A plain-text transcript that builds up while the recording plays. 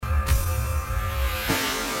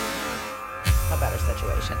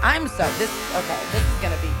situation. This is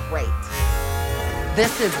going to be great.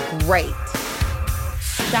 This is great.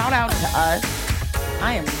 Shout out to us.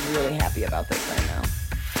 I am really happy about this right now.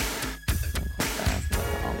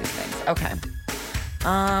 All these things. Okay.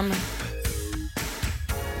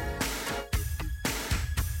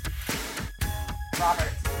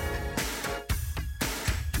 Robert.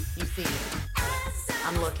 You see me.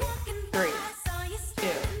 I'm looking. 3, 2,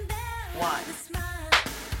 1.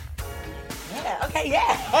 Yeah, okay,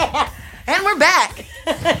 yeah. And we're back.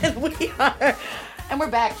 And we're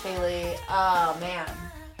back, Chaely. Oh, man.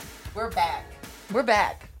 We're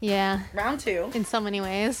back. Yeah. Round 2. In so many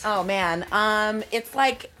ways. Oh, man. It's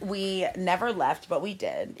like we never left, but we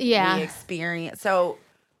did. Yeah. We experienced. So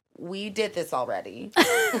we did this already.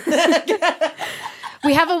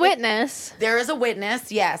 We have a witness. There is a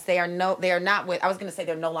witness. Yes, they are not with. I was going to say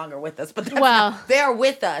they're no longer with us, but they are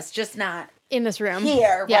with us, just not in this room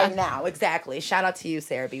here right now. Exactly. Shout out to you,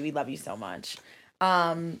 Sarah B. We love you so much.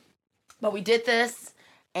 But we did this,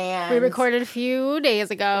 and we recorded a few days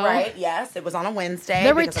ago. Right. Yes, it was on a Wednesday.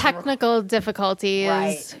 There were technical difficulties.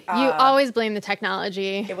 Right. You always blame the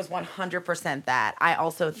technology. It was 100% that. I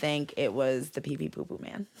also think it was the pee pee poo poo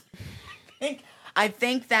man. I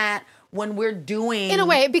think that. When we're doing... In a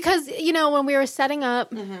way, because, when we were setting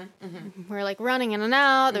up, we were, running in and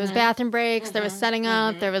out. There was bathroom breaks. There was setting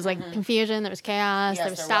up. There was, confusion. There was chaos. Yes,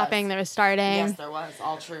 there was stopping. There was starting. Yes, there was.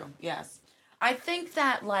 All true. Yes. I think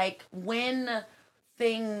that, when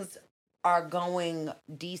things are going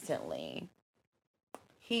decently,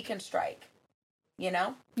 he can strike.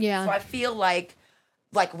 Yeah. So I feel like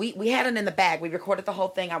we had it in the bag. We recorded the whole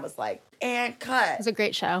thing. I was like, and cut. It was a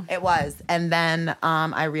great show. It was. And then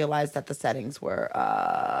I realized that the settings were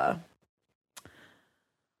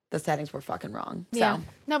fucking wrong. Yeah. So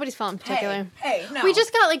Nobody's fault in particular. Hey, no. We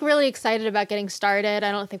just got really excited about getting started.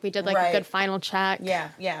 I don't think we did a good final check.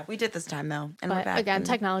 Yeah. We did this time though. And we're back. Again,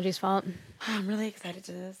 technology's fault. I'm really excited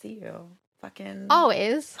to see you. Fucking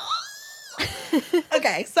always.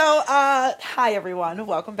 Okay, so hi everyone.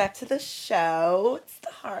 Welcome back to the show. It's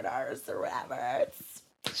the hard R's or whatever.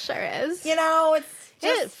 Sure is.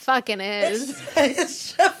 It fucking is.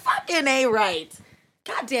 It's fucking A right.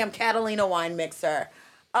 Goddamn Catalina wine mixer.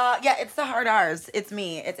 It's the hard R's. It's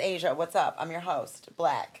me. It's Asia. What's up? I'm your host.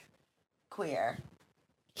 Black. Queer.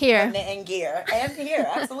 Here. And gear. And here,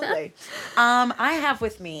 absolutely. I have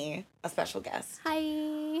with me a special guest.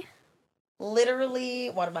 Hi. Literally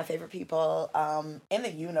one of my favorite people in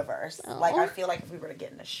the universe. Oh. I feel like if we were to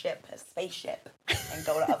get in a spaceship, and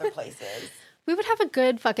go to other places. We would have a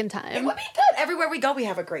good fucking time. It would be good. Everywhere we go, we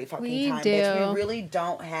have a great fucking time. We do. Bitch. We really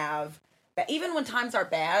don't have... Even when times are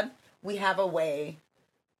bad, we have a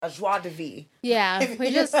joie de vivre. Yeah,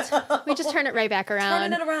 we just turn it right back around.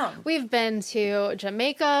 Turning it around. We've been to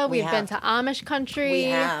Jamaica. We've been to Amish country. We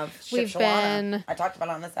have. We've been. I talked about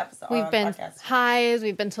it on this episode. We've been highs.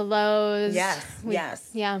 We've been to lows. Yes.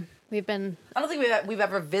 Yeah, we've been. I don't think we've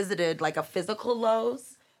ever visited a physical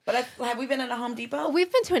Lowe's, but have we been at a Home Depot?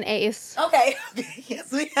 We've been to an Ace. Okay.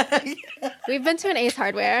 Yes, we have. We've been to an Ace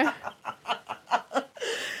Hardware.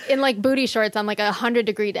 In booty shorts on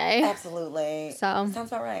 100-degree day. Absolutely. So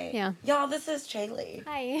sounds about right. Yeah. Y'all, this is Chaely.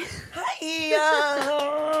 Hi. Hi.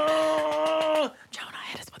 Jonah,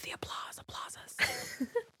 hit us with the applauses.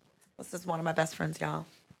 This is one of my best friends, y'all.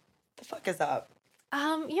 The fuck is up?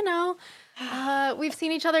 We've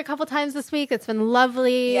seen each other a couple times this week. It's been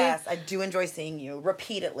lovely. Yes, I do enjoy seeing you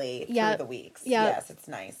repeatedly through the weeks. Yeah. Yes, it's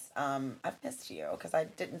nice. I've missed you because I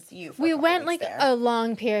didn't see you for we a couple went weeks there. a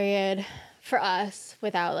long period for us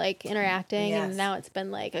without interacting, Yes. and now it's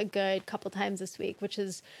been a good couple times this week, which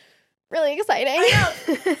is really exciting.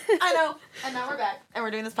 I know. And now we're back and we're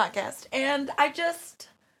doing this podcast, and I just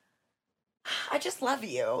love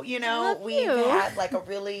you. We've had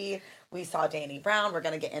we saw Danny Brown. We're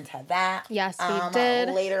gonna get into that. Yes, we did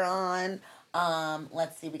later on.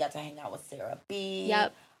 Let's see. We got to hang out with Sarah B.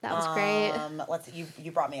 Yep. That was great. Let's see.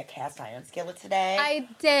 You brought me a cast iron skillet today. I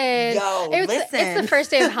did. Yo, listen. It's the first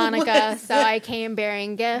day of Hanukkah, so I came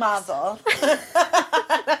bearing gifts. Mazel.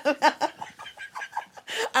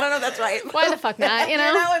 I don't know if that's right. Why the fuck not,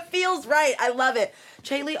 It feels right. I love it.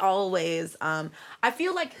 Chaely always, I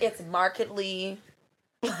feel like it's markedly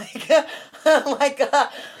like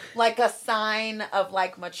a sign of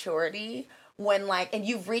maturity when and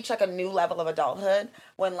you've reached a new level of adulthood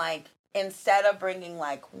when instead of bringing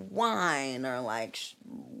wine or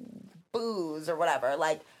booze or whatever,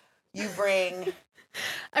 you bring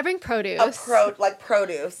I bring produce.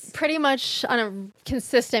 Produce. Pretty much on a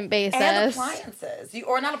consistent basis. And appliances.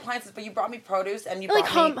 Or not appliances, but you brought me produce and you like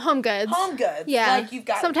brought me... home goods. Home goods. Yeah. Like you've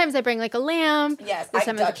got... Sometimes I bring like a lamp. Yes. This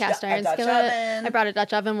time it's a cast iron skillet. Oven. I brought a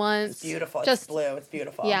Dutch oven once. It's beautiful. It's blue. It's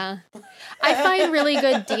beautiful. Yeah. I find really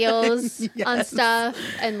good deals on stuff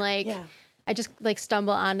and like... Yeah. I just like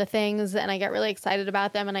stumble onto things and I get really excited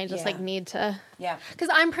about them and I just like need to. Yeah. Because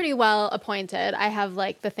I'm pretty well appointed. I have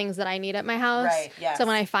like the things that I need at my house. Right. Yeah. So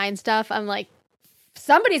when I find stuff, I'm like,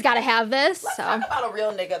 somebody's got to have this. Let's talk about a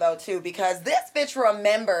real nigga though too, because this bitch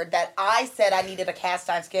remembered that I said I needed a cast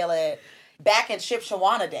iron skillet back in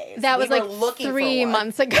Shipshawana days. That was like 3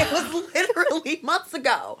 months ago. It was literally months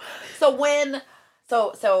ago. So when.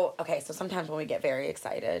 So sometimes when we get very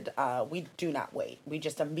excited, we do not wait. We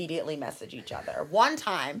just immediately message each other. One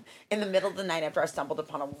time, in the middle of the night after I stumbled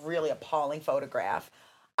upon a really appalling photograph,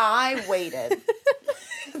 I waited.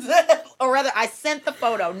 Or rather, I sent the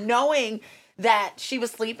photo knowing that she was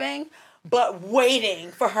sleeping, but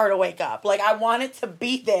waiting for her to wake up. Like, I wanted to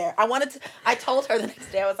be there. I told her the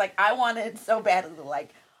next day, I was like, I wanted so badly to,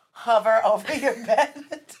 like, hover over your bed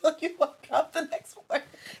until you woke up the next morning.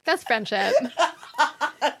 That's friendship.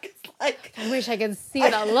 Like, I wish I could see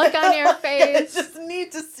the look on your face. I just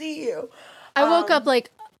need to see you. I woke up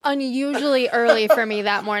like unusually early for me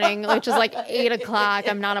that morning, which is like 8 o'clock.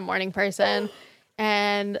 I'm not a morning person.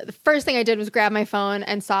 And the first thing I did was grab my phone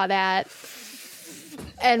and saw that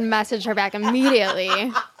and messaged her back immediately.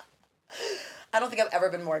 I don't think I've ever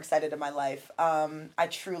been more excited in my life. I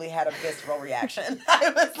truly had a visceral reaction. I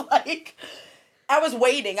was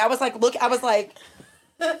waiting. I was like,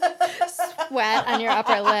 sweat on your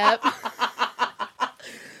upper lip.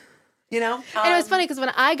 You know? And it was funny because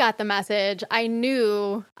when I got the message, I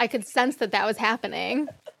knew, I could sense that was happening.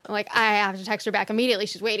 I'm like, I have to text her back immediately.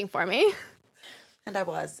 She's waiting for me. And I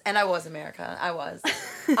was, America. I was.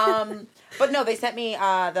 But no, they sent me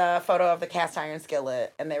the photo of the cast iron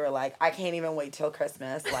skillet, and they were like, I can't even wait till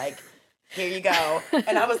Christmas. Like, here you go.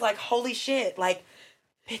 And I was like, holy shit. Like,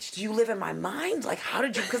 bitch, do you live in my mind? Like, how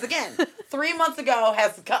did you? Because again, 3 months ago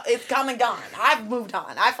it's come and gone. I've moved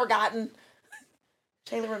on. I've forgotten.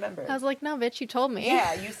 Shayla remembered. I was like, no, bitch, you told me.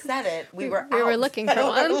 Yeah, you said it. We were looking for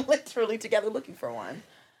one. We were literally together looking for one.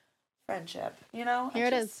 Friendship, you know? Here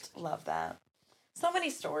it is. Love that. So many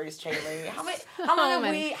stories, Chaely. How long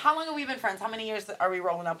have we been friends? How many years are we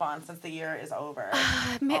rolling up on since the year is over?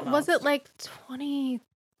 Was it like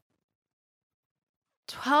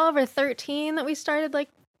 2012 or 13 that we started like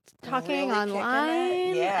talking really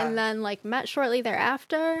online? Yeah. And then like met shortly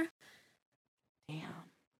thereafter. Damn.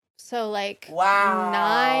 So like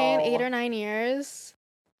wow. 8 or 9 years.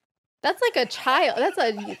 That's like a child. That's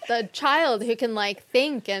a child who can like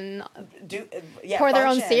think and pour their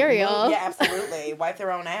own cereal. Yeah, absolutely. Wipe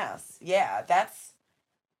their own ass. Yeah,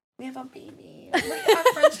 we have a baby. Our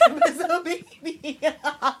friendship is a baby.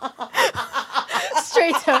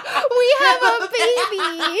 Straight to, we have a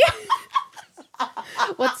baby.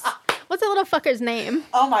 What's that little fucker's name?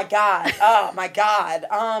 Oh my god.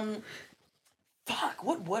 Fuck,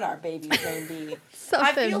 what would our baby's name be?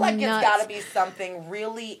 I feel like nuts. It's got to be something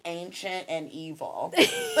really ancient and evil. Like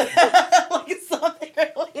something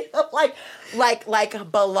really like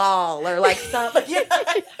Balal or like something. You know,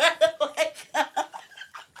 like,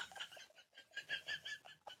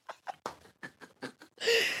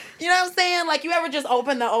 you know what I'm saying? Like, you ever just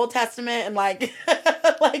open the Old Testament and like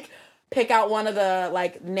like pick out one of the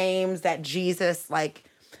like names that Jesus like.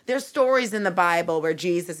 There's stories in the Bible where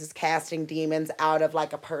Jesus is casting demons out of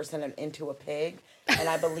like a person and into a pig. And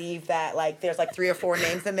I believe that like there's like 3 or 4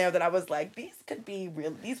 names in there that I was like, these could be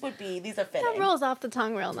real. These are fitting. That rolls off the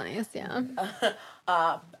tongue real nice, yeah.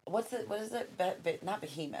 What is it? Not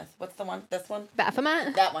Behemoth. What's the one? This one?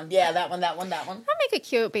 Baphomet? That one. Yeah, that one. That'd make a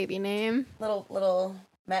cute baby name. Little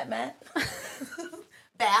Matt. Bath.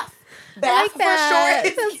 I like that. For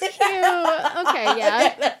short. That's cute. Okay,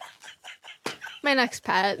 yeah. My next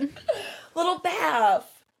pet. Little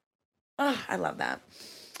Bath. Oh, I love that.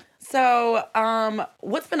 So,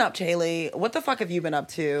 what's been up, Chaely? What the fuck have you been up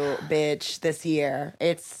to, bitch, this year?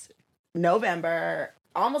 It's November,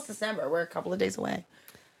 almost December. We're a couple of days away.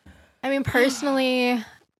 I mean, personally,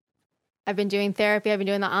 I've been doing therapy. I've been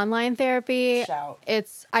doing the online therapy. Shout.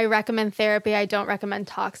 I recommend therapy. I don't recommend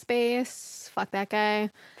Talkspace. Fuck that guy.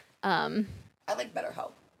 I like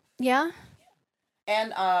BetterHelp. Yeah?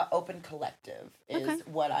 And Open Collective is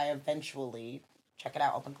what I eventually, check it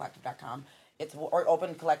out, opencollective.com. Or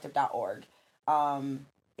opencollective.org.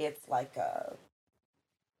 It's like a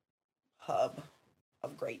hub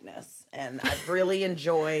of greatness. And I've really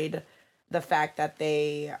enjoyed the fact that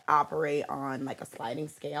they operate on like a sliding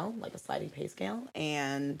scale, like a sliding pay scale.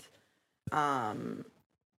 And I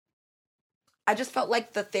just felt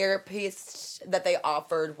like the therapists that they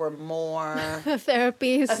offered were more... The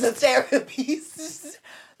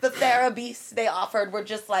therapists they offered were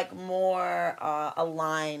just like more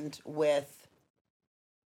aligned with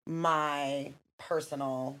my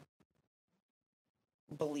personal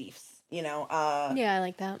beliefs, you know? Yeah, I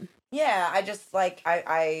like that. Yeah, I just like,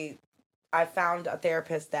 I found a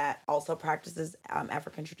therapist that also practices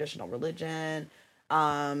African traditional religion.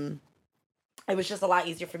 It was just a lot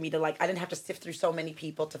easier for me to like, I didn't have to sift through so many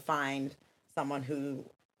people to find someone who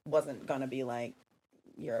wasn't gonna be like,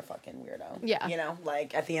 you're a fucking weirdo. Yeah. You know,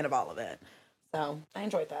 like at the end of all of it. So I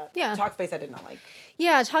enjoyed that. Yeah. Talkspace I did not like.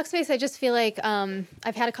 Yeah, Talkspace I just feel like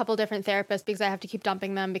I've had a couple different therapists because I have to keep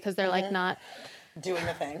dumping them because they're like not doing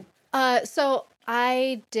the thing. So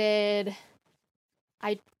I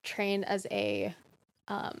trained as a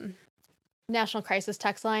National Crisis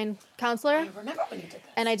Text Line counselor. I remember when you did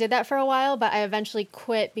that. And I did that for a while, but I eventually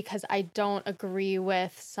quit because I don't agree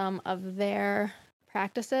with some of their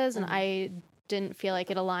practices, and I didn't feel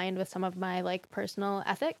like it aligned with some of my like personal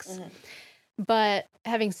ethics. But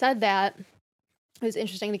having said that, it was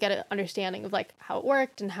interesting to get an understanding of like how it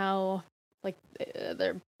worked and how like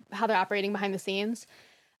they're operating behind the scenes.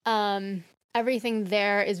 Everything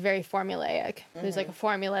there is very formulaic. There's like a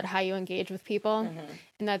formula to how you engage with people,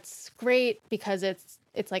 and that's great because it's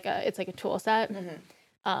like a tool set.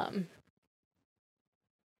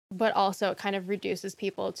 But also it kind of reduces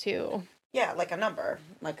people to like a number,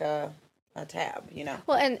 like a tab, you know.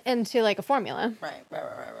 Well, and to like a formula. Right.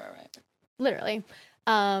 Literally.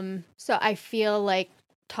 So I feel like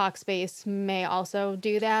Talkspace may also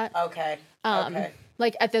do that. Okay.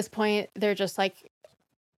 Like at this point, they're just like,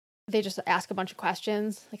 they just ask a bunch of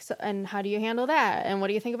questions, like, so, and how do you handle that? And what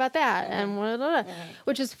do you think about that? And blah, blah, blah.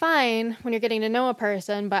 Which is fine when you're getting to know a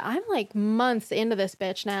person, but I'm like months into this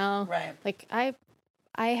bitch now. Right. Like I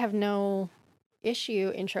have no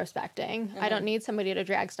issue introspecting. I don't need somebody to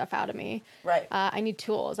drag stuff out of me. Right. I need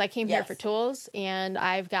tools. I came here for tools, and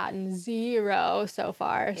I've gotten 0 so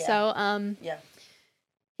far. Yeah. So,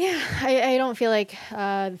 yeah, I don't feel like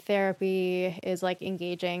therapy is like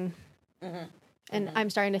engaging. And I'm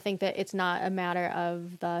starting to think that it's not a matter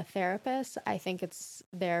of the therapist. I think it's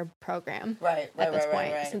their program. Right. At this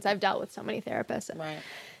point, since I've dealt with so many therapists. Right.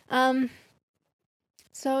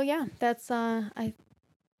 So yeah, that's I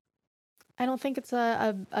don't think it's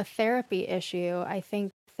a therapy issue. I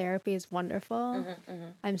think therapy is wonderful.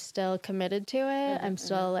 I'm still committed to it. I'm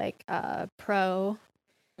still like pro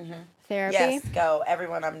therapy. Yes, go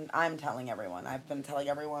everyone. I'm telling everyone. I've been telling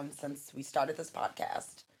everyone since we started this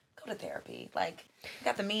podcast. Go to therapy. Like, you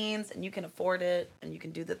got the means and you can afford it and you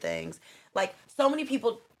can do the things. Like, so many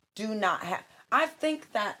people do not have. I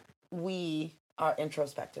think that we are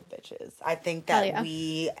introspective bitches. I think that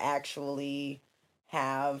we actually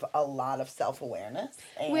have a lot of self-awareness.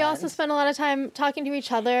 We also spend a lot of time talking to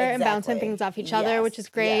each other and bouncing things off each other, which is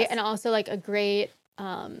great. And also like a great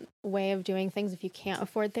way of doing things if you can't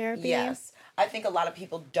afford therapy. Yes. I think a lot of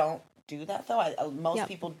people don't do that though. Most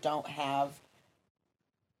people don't have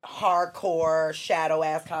hardcore shadow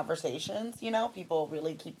ass conversations, you know. People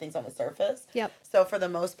really keep things on the surface. So for the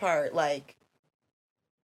most part, like,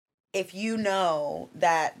 if you know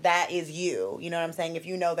that is you know what I'm saying, if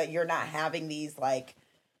you know that you're not having these like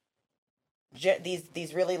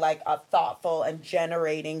these really like thoughtful and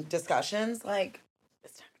generating discussions, like,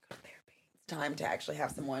 it's time to go to therapy. It's time to actually have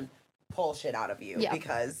someone pull shit out of you,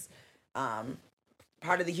 because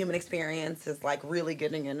part of the human experience is like really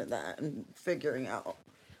getting into that and figuring out.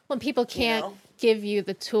 When people can't give you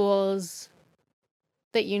the tools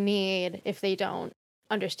that you need if they don't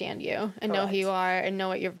understand you and know who you are and know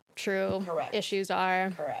what your true issues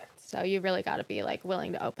are. So you really got to be like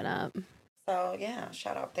willing to open up. So yeah,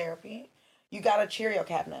 shout out therapy. You got a Cheerio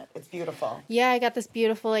cabinet. It's beautiful. Yeah, I got this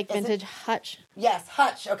beautiful like vintage Hutch. Yes,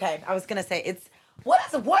 Hutch. Okay, I was gonna say it's what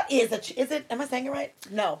is it? Am I saying it right?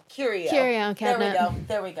 No, Curio. Curio cabinet.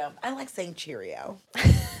 There we go. I like saying Cheerio.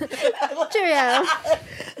 Cheerio.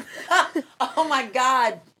 Oh my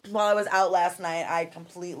God. While I was out last night, I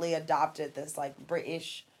completely adopted this like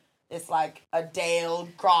British, it's like a Dale,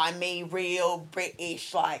 grimy, real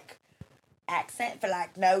British like accent for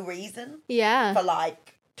like no reason. Yeah. For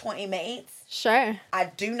like 20 minutes. Sure. I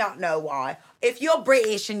do not know why. If you're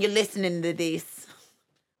British and you're listening to this.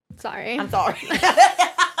 Sorry. I'm sorry.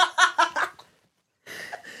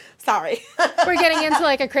 Sorry. We're getting into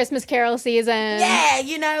like a Christmas Carol season. Yeah,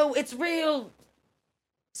 you know, it's real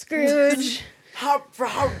Scrooge.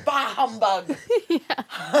 Humbug. Yeah.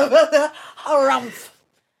 Harumph.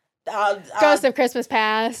 Ghost of Christmas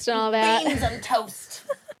Past and all that. Beans and toast.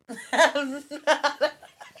 I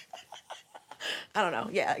don't know.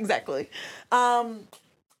 Yeah, exactly.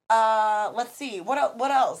 Let's see.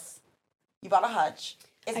 What else? You bought a hutch.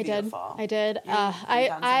 It's beautiful. I did.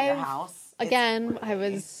 I house. Again, I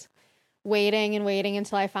was waiting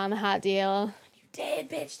until I found the hot deal. You did,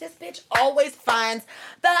 bitch. This bitch always finds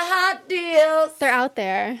the hot deals. They're out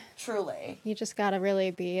there. Truly. You just gotta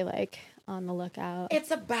really be like on the lookout.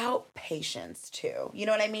 It's about patience too. You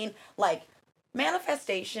know what I mean? Like,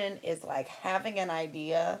 manifestation is like having an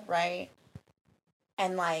idea, right?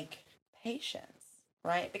 And like patience,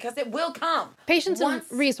 right? Because it will come. Patience and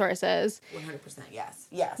resources. 100%. Yes.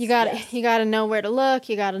 Yes. You gotta know where to look.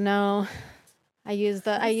 You gotta know. I use the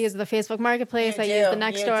Facebook Marketplace. I use the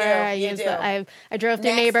Nextdoor. I drove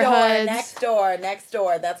through neighborhoods. Next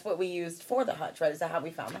door. That's what we used for the hutch, right? Is that how we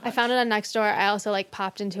found the hutch? I found it on Nextdoor. I also like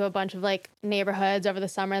popped into a bunch of like neighborhoods over the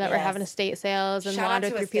summer that were having estate sales and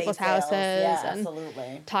wandered through people's houses and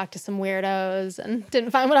absolutely talked to some weirdos and didn't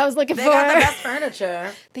find what I was looking for. They got the best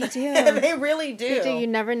furniture. They do. They really do. They do. You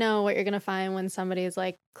never know what you're gonna find when somebody's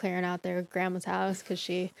like clearing out their grandma's house because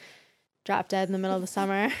she dropped dead in the middle of the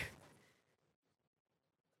summer.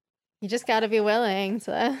 You just got to be willing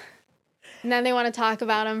to. And then they want to talk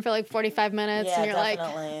about them for like 45 minutes. And you're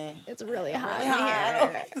definitely. Like, it's really hot in here.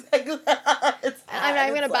 I'm not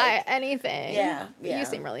even going to buy anything. Yeah. You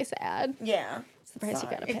seem really sad. Yeah. It's the price you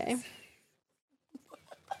got to pay.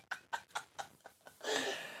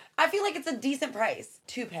 I feel like it's a decent price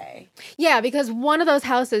to pay. Yeah, because one of those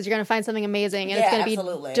houses, you're going to find something amazing, and it's going to be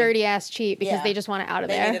dirty-ass cheap because they just want it out of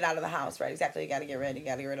there. They need it out of the house, right? Exactly. You got to get rid. You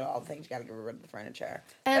got to get rid of all the things. You got to get rid of the furniture.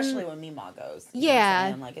 Especially when Meemaw goes.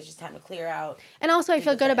 Yeah. Like, it's just time to clear out. And also, I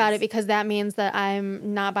feel good about it because that means that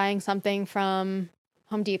I'm not buying something from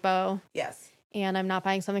Home Depot. Yes. And I'm not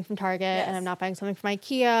buying something from Target. Yes. And I'm not buying something from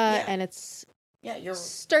IKEA. Yeah. And it's you're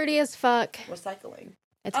sturdy as fuck. Recycling.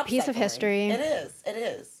 It's a piece of history. It is. It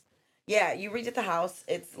is. Yeah, you redid the house.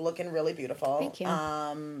 It's looking really beautiful. Thank you.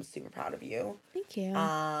 Super proud of you. Thank you.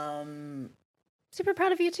 Super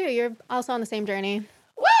proud of you too. You're also on the same journey.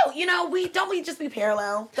 Well, we just be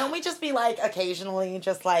parallel. Don't we just be like occasionally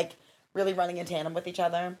just like really running in tandem with each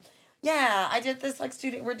other? Yeah, I did this like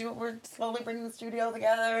studio. We're slowly bringing the studio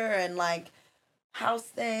together and like house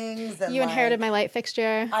things. And you inherited my light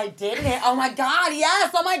fixture. I did. Oh my God,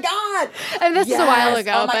 yes. Oh my God. And this is a while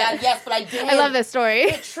ago. Oh my God, yes, but I did. I love this story.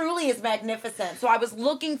 It truly is magnificent. So I was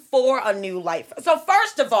looking for a new light. So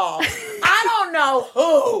first of all, I don't know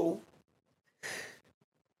who.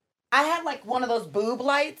 I had like one of those boob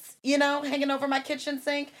lights, hanging over my kitchen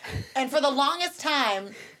sink. And for the longest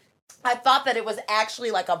time, I thought that it was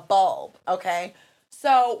actually like a bulb, okay?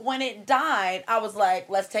 So when it died, I was like,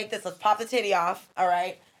 let's take this, let's pop the titty off, all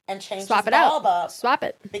right, and change this bulb up. Swap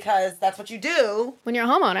it. Because that's what you do. When you're a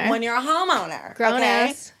homeowner.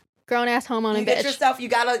 Grown ass homeowner, you bitch. Get yourself, I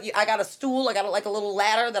got a stool, I got like a little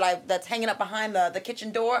ladder that's hanging up behind the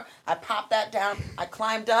kitchen door. I popped that down, I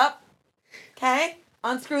climbed up, okay,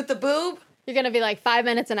 unscrewed the boob. You're going to be like 5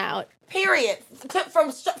 minutes and out. Period.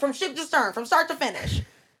 From ship to stern, from start to finish.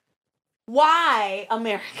 Why,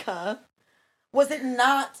 America? Was it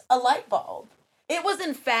not a light bulb? It was,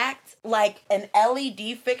 in fact, like an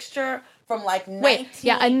LED fixture from like a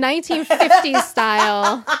 1950s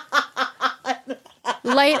style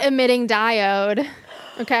light-emitting diode.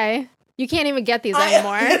 Okay? You can't even get these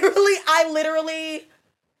anymore. I literally...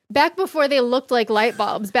 Back before they looked like light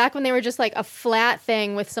bulbs. Back when they were just like a flat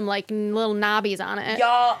thing with some like little knobbies on it.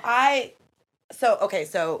 Y'all, I'm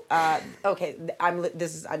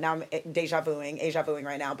deja vuing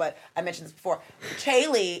right now, but I mentioned this before.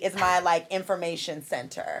 Chaely is my like information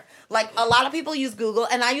center. Like a lot of people use Google,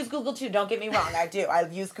 and I use Google too. Don't get me wrong, I do. I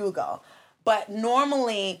use Google, but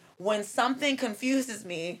normally when something confuses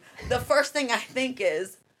me, the first thing I think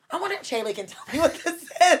is, I wonder if Chaely can tell me what this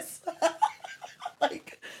is.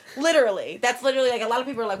 Like literally, that's literally like a lot of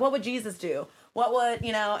people are like, what would Jesus do? What would,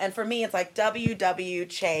 and for me, it's like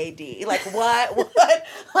WWJD. Like, what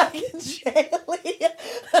like, Chaely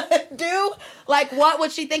do? Like, what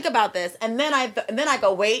would she think about this? And then I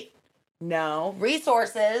go, wait, no,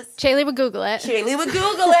 resources. Chaely would Google it.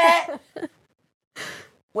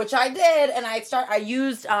 Which I did, and I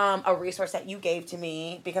used a resource that you gave to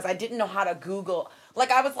me because I didn't know how to Google.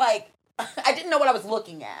 Like, I was like, I didn't know what I was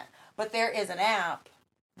looking at. But there is an app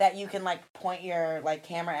that you can like point your like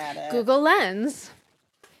camera at it. Google Lens.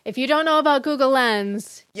 If you don't know about Google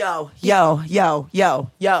Lens, yo. You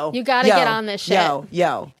gotta get on this shit.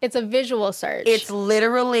 Yo. It's a visual search. It's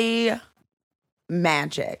literally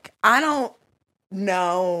magic. I don't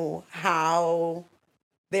know how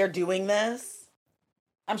they're doing this,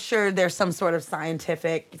 I'm sure there's some sort of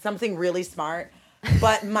scientific, something really smart.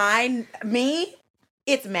 But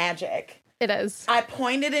it's magic. It is. I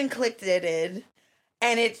pointed and clicked it,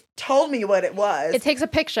 and it told me what it was. It takes a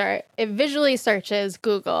picture. It visually searches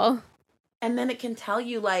Google. And then it can tell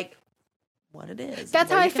you, like, what it is.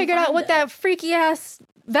 That's how I figured out what that freaky ass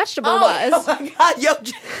vegetable was. Oh my God. Yo,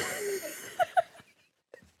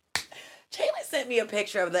 Chaely sent me a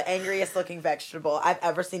picture of the angriest looking vegetable I've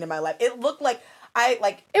ever seen in my life. It looked like it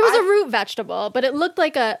was a root vegetable, but it looked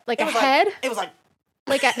like a head. It was like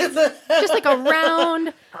just like a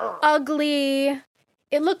round, ugly.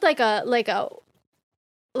 It looked like a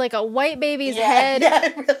white baby's head. Yeah,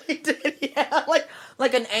 it really did. Yeah,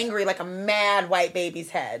 like an angry, like a mad white baby's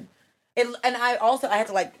head. And I had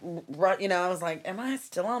to like run, I was like, am I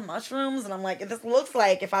still on mushrooms? And I'm like, this looks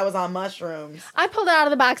like if I was on mushrooms. I pulled it out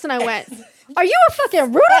of the box and I went, are you a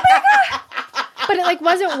fucking rutabaga? But it like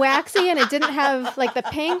wasn't waxy and it didn't have like the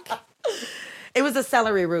pink. It was a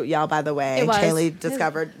celery root, y'all, by the way. It was. Chaely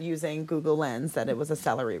discovered using Google Lens that it was a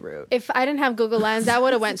celery root. If I didn't have Google Lens, I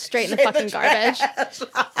would have went straight in the fucking garbage.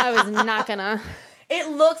 I was not gonna. It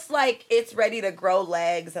looks like it's ready to grow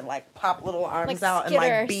legs and like pop little arms out and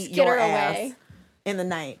like beat your ass in the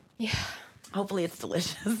night. Yeah. Hopefully it's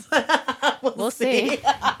delicious. We'll see.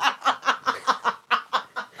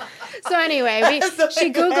 So anyway,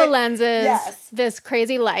 she Google lenses this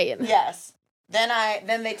crazy light. Yes.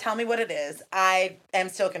 Then they tell me what it is. I am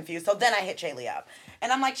still confused. So then I hit Chaely up.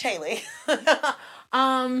 And I'm like, Chaely,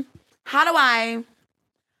 how do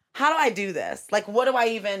I do this? Like, what do I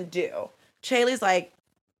even do? Chaely's like,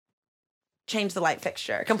 change the light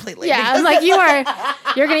fixture completely. Yeah, I'm like, you're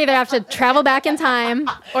going to either have to travel back in time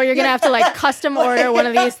or you're going to have to like custom order one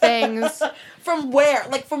of these things. From where?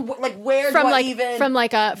 From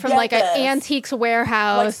like an antiques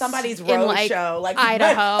warehouse, like somebody's roadshow, like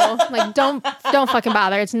Idaho. Like don't fucking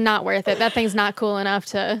bother. It's not worth it. That thing's not cool enough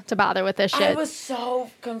to bother with this shit. I was so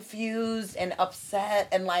confused and upset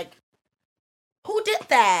and like, who did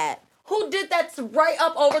that? Who did that right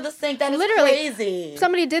up over the sink? That is literally crazy.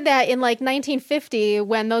 Somebody did that in like 1950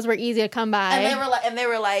 when those were easy to come by. And they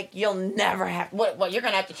were like, you'll never have. What you're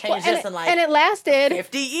gonna have to change this in like. And it lasted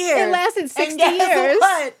 50 years. It lasted 60 and guess years.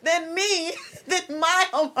 What? Then my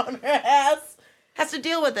homeowner has to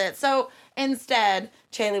deal with it. So instead,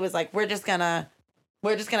 Chaely was like, we're just gonna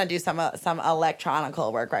do some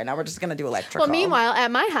electronical work right now. We're just gonna do electrical. Well, meanwhile,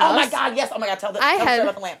 at my house. Oh my God! Yes. Oh my God! Tell the story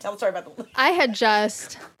about the lamp. Tell the story about the lamp. I had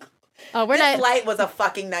just. Oh, this light was a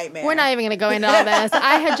fucking nightmare. We're not even going to go into all this.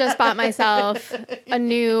 I had just bought myself a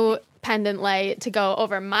new pendant light to go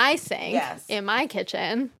over my sink in my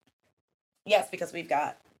kitchen. Yes, because we've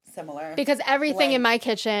got similar. Because everything in my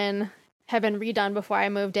kitchen had been redone before I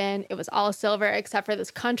moved in. It was all silver except for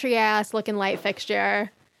this country ass looking light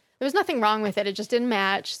fixture. There was nothing wrong with it. It just didn't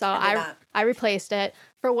match. So I replaced it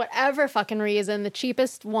for whatever fucking reason. The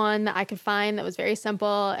cheapest one that I could find that was very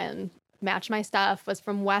simple and match my stuff was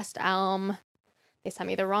from West Elm. They sent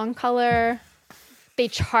me the wrong color. They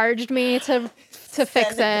charged me to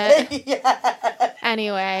fix it. Yes.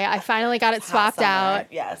 Anyway, I finally got it swapped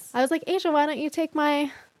out. Yes. I was like, Asia, why don't you take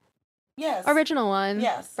my original one?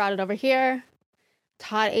 Yes. Brought it over here.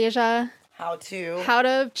 Taught Asia how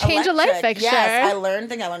to change a light fixture. Yes, I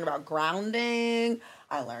learned about grounding.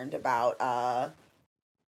 I learned about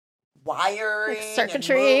wiring, like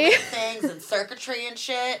circuitry, and things, and circuitry and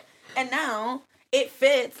shit. And now it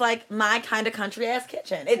fits like my kind of country ass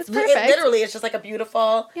kitchen. It's literally it's just like a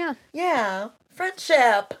beautiful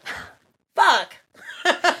friendship. Fuck.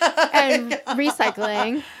 And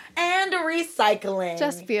recycling.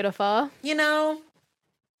 Just beautiful. You know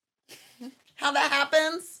how that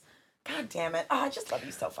happens? God damn it. Oh, I just love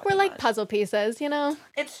you so fucking much. We're like puzzle pieces, you know?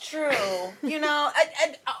 It's true.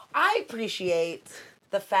 I appreciate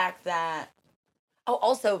the fact that. Oh,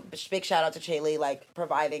 also, big shout out to Chaely, like,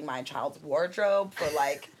 providing my child's wardrobe for,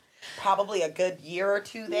 like, probably a good year or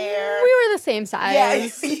two there. We were the same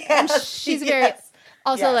size. Yes. She's very...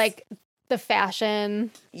 Also, like, the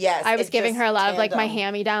fashion. Yes. I was giving her a lot of, like, my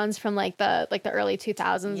hand-me-downs from, like, the early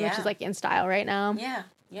 2000s, which is, like, in style right now. Yeah.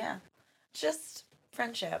 Yeah. Just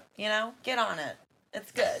friendship, you know? Get on it.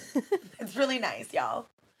 It's good. It's really nice, y'all.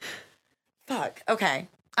 Fuck. Okay.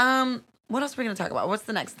 What else are we going to talk about? What's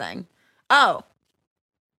the next thing? Oh.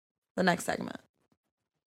 The next segment.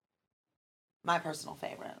 My personal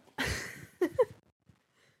favorite.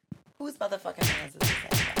 Whose motherfucking hands is this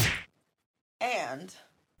thing? And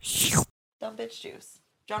dumb bitch juice.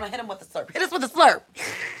 Jonah, hit him with a slurp. Hit us with a slurp.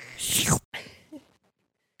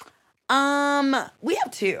 We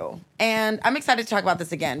have two. And I'm excited to talk about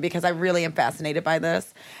this again because I really am fascinated by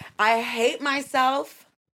this. I hate myself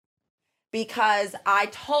because I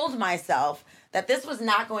told myself that this was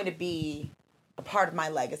not going to be a part of my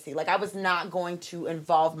legacy. Like, I was not going to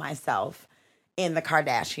involve myself in the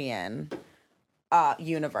Kardashian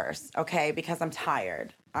universe, okay? Because I'm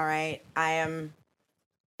tired, all right?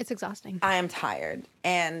 It's exhausting. I am tired.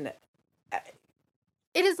 And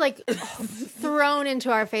it is like thrown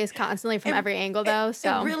into our face constantly from every angle, though.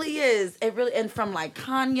 So it really is. It really, and from like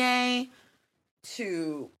Kanye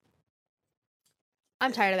to,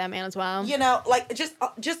 I'm tired of that man as well. You know, like just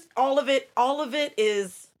all of it. All of it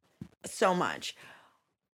is so much.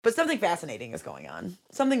 But something fascinating is going on.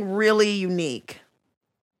 Something really unique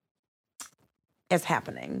is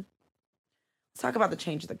happening. Let's talk about the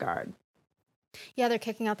change of the guard. Yeah, they're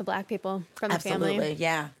kicking out the black people from the family. Absolutely,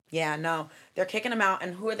 yeah. Yeah, no. They're kicking them out,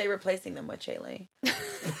 and who are they replacing them with, Chaely?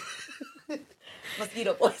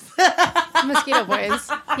 Mosquito boys. Mosquito boys.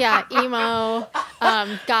 Yeah, emo,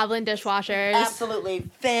 goblin dishwashers. Absolutely.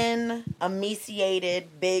 Thin,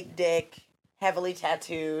 emaciated, big dick, heavily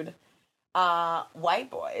tattooed, white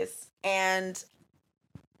boys. And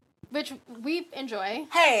which we enjoy.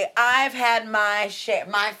 Hey, I've had my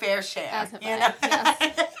fair share. As have I.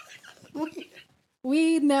 Yes.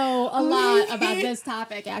 We know a lot about this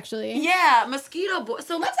topic, actually. Yeah, mosquito boy.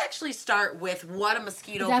 So let's actually start with what a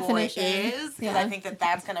mosquito boy is, because I think that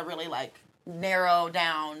that's going to really, like, narrow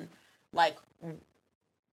down, like,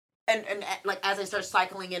 and like, as I start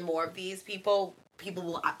cycling in more of these people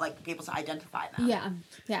will, like, be able to identify them. Yeah,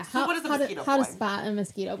 yeah. So what is a mosquito boy? How to spot a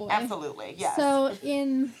mosquito boy. Absolutely, yes. So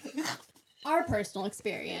in our personal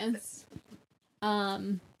experience,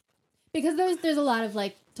 because there's a lot of,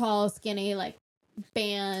 like, tall, skinny, like,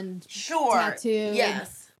 band, tattooed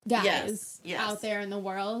guys out there in the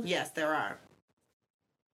world. Yes, there are.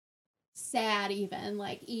 Sad, even,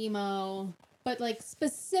 like, emo. But, like,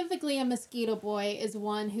 specifically a mosquito boy is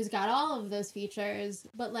one who's got all of those features,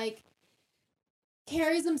 but, like,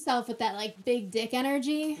 carries himself with that, like, big dick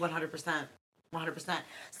energy. 100%. 100%.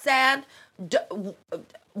 Sad,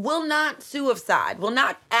 will not suicide, will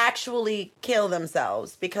not actually kill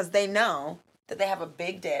themselves because they know that they have a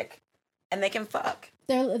big dick and they can fuck.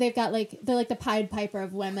 They're like the Pied Piper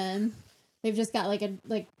of women. They've just got like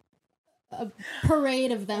a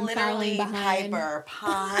parade of them literally following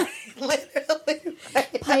behind. Literally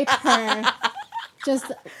Piper. Just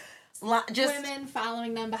women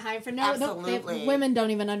following them behind for absolutely. Women don't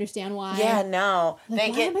even understand why. Yeah, no.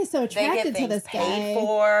 Like, why am I so attracted to this guy? Paid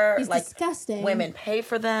for. He's like, disgusting. Women pay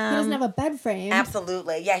for them. He doesn't have a bed frame.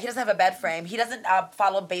 Absolutely. Yeah, he doesn't have a bed frame. He doesn't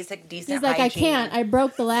follow basic decent He's like, hygiene. I can't. I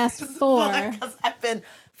broke the last 4. Because I've been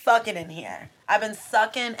fucking in here. I've been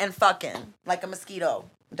sucking and fucking like a mosquito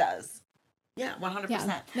does. Yeah, 100%.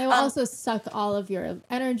 Yeah. They will also suck all of your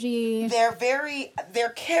energy. They're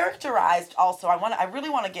characterized also. I really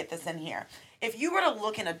want to get this in here. If you were to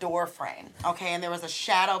look in a door frame, okay, and there was a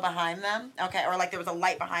shadow behind them, okay, or like there was a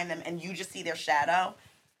light behind them and you just see their shadow,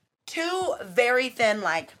 2 very thin,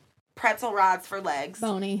 like, pretzel rods for legs.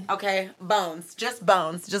 Bony. Okay, bones, just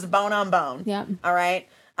bone on bone. Yep. All right.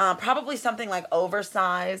 Probably something like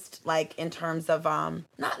oversized, like in terms of,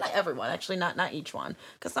 not everyone, actually not each one.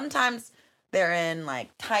 Because sometimes they're in, like,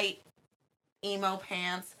 tight emo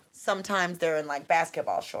pants. Sometimes they're in, like,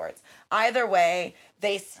 basketball shorts. Either way,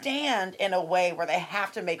 they stand in a way where they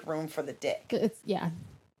have to make room for the dick. Yeah.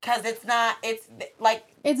 Because it's like...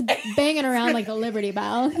 It's banging around like a Liberty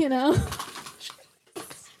Bell, you know?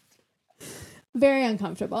 Very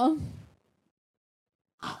uncomfortable.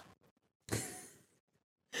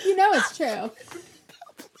 You know it's true.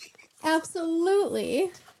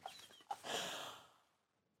 Absolutely.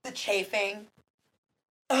 The chafing.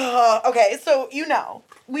 Okay, so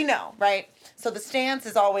we know, right? So the stance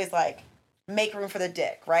is always like, make room for the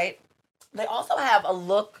dick, right? They also have a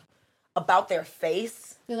look about their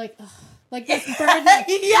face. They're like, ugh, like this burden,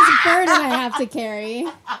 this burden I have to carry.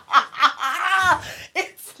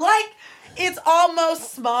 It's like, it's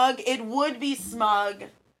almost smug. It would be smug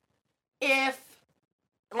if,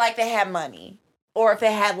 like, they had money. Or if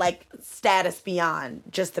they had, like, status beyond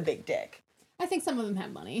just the big dick. I think some of them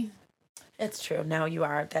have money. It's true. No, you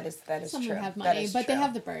are. That is some true. Some of them have money, but true. They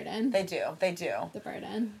have the burden. They do. The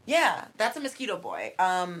burden. Yeah, that's a mosquito boy.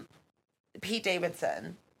 Pete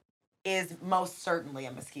Davidson is most certainly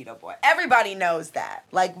a mosquito boy. Everybody knows that.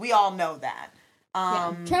 Like, we all know that.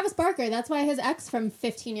 Yeah. Travis Barker, that's why his ex from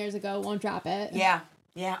 15 years ago won't drop it. Yeah.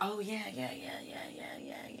 Yeah. Oh, yeah.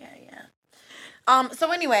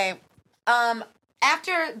 So anyway,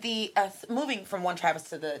 after the moving from one Travis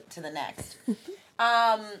to the next,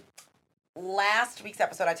 last week's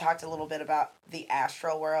episode I talked a little bit about the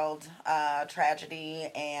Astroworld tragedy,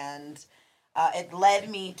 and it led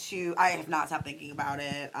me to, I have not stopped thinking about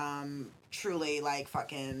it. truly like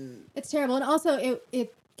fucking. It's terrible, and also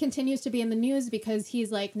it continues to be in the news because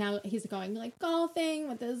he's like now he's going like golfing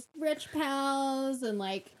with his rich pals and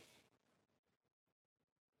like.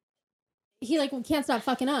 He like can't stop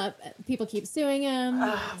fucking up. People keep suing him.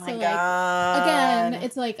 Oh my so like God. again,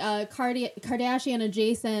 it's like a Kardashian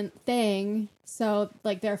adjacent thing. So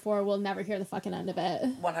like therefore we'll never hear the fucking end of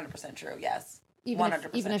it. 100% true. Yes. Even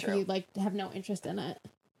if you like have no interest in it.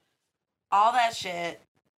 All that shit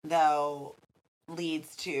though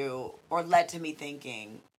leads to or led to me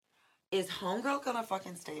thinking, is homegirl gonna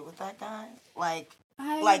fucking stay with that guy?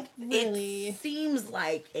 It seems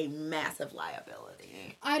like a massive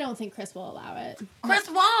liability. I don't think Kris will allow it. Kris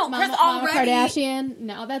won't. Kris Mama already. Kardashian.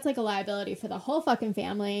 No, that's like a liability for the whole fucking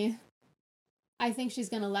family. I think she's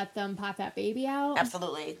gonna let them pop that baby out.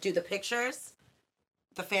 Absolutely. Do the pictures.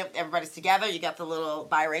 Everybody's together. You got the little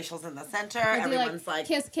biracials in the center. Everyone's like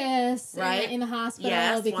kiss right in the hospital,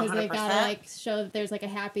 yes, because 100%. they've gotta like show that there's like a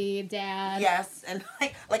happy dad. Yes, and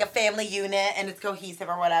like a family unit, and it's cohesive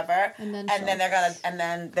or whatever. And then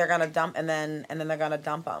they're gonna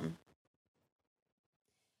dump them.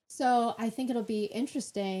 So I think it'll be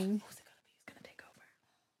interesting.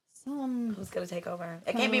 Who's gonna take over?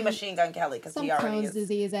 It can't be Crohn's, Machine Gun Kelly because he already Crohn's is.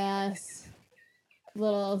 disease ass,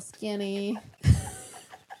 little skinny.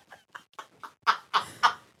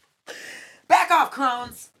 Back off,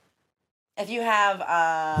 Crohn's. If you have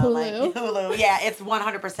Hulu, yeah, it's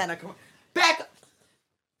 100% a back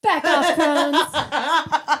off, Crohn's.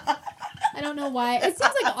 I don't know why. It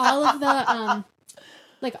seems like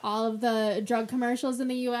all of the drug commercials in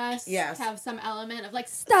the U.S. Yes. have some element of like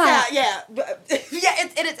stop. Yeah.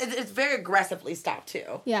 It's very aggressively stopped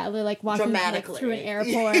too. Yeah, they're like walking like, through an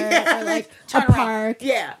airport yeah, or like a park.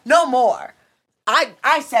 Yeah, no more.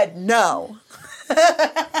 I said no.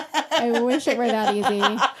 I wish it were that easy.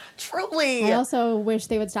 Truly. I also wish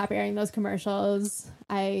they would stop airing those commercials.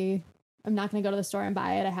 I'm not going to go to the store and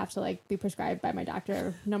buy it. I have to like be prescribed by my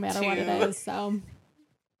doctor no matter what it is. So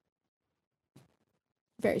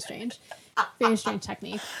very strange. Very strange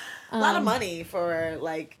technique. A lot of money for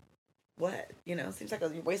like what? Seems like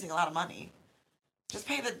you're wasting a lot of money. Just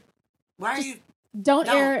pay the why are you Don't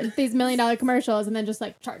air these $1 million commercials and then just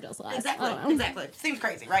like charge us less. Exactly. Seems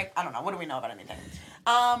crazy, right? I don't know. What do we know about anything?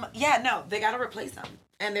 They got to replace them,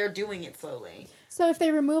 and they're doing it slowly. So if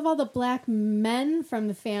they remove all the black men from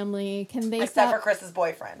the family, can they Except for Kris's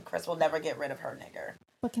boyfriend. Kris will never get rid of her nigger.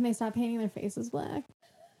 But can they stop painting their faces black?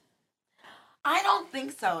 I don't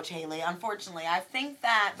think so, Chaely. Unfortunately, I think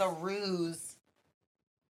that the ruse.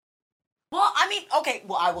 Well, I mean, okay.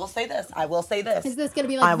 Well, I will say this. Is this going to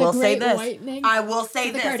be like the Great Whitening? I will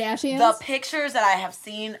say the this. Kardashians? The pictures that I have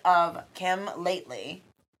seen of Kim lately,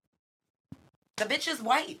 the bitch is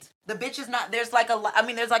white. The bitch is not. There's like a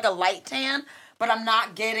light tan, but I'm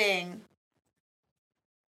not getting.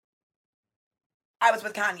 I was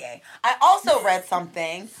with Kanye. I also read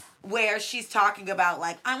something where she's talking about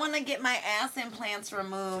like, I want to get my ass implants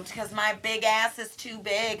removed because my big ass is too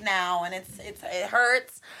big now and it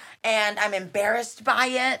hurts. And I'm embarrassed by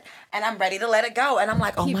it, and I'm ready to let it go. And I'm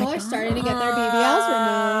like, oh my God. People are starting to get their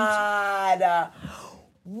BBLs removed.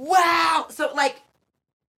 Wow. So, like,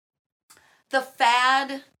 the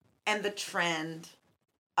fad and the trend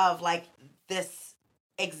of, like, these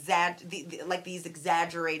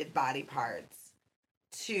exaggerated body parts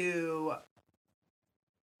to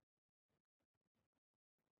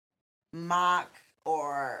mock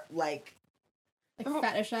or, like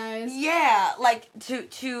fetishize. Yeah, like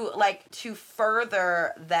to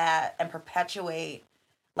further that and perpetuate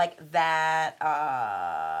like that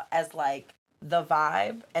as like the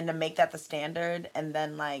vibe and to make that the standard and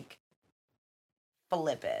then like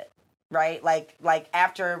flip it, right? Like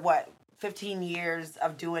after what 15 years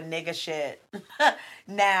of doing nigga shit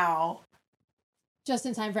now just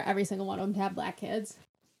in time for every single one of them to have black kids.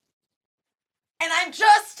 And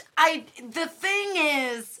the thing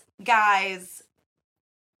is, guys,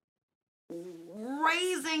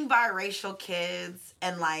 raising biracial kids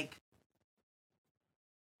and like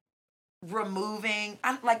removing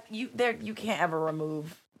you can't ever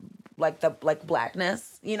remove like the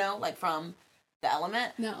blackness, like from the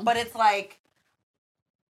element. No. But it's like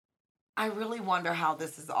I really wonder how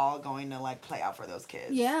this is all going to like play out for those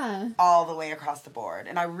kids. Yeah. All the way across the board.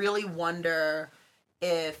 And I really wonder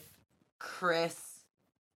if Kris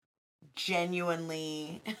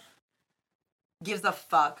genuinely gives a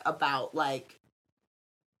fuck about like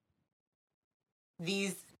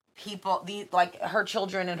these people, like her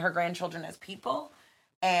children and her grandchildren as people,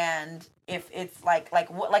 and if it's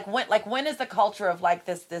when is the culture of like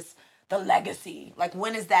this the legacy, like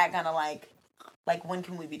when is that gonna like Like, when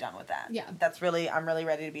can we be done with that? Yeah. I'm really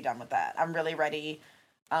ready to be done with that. I'm really ready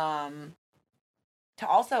to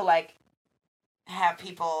also, like, have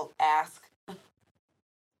people ask.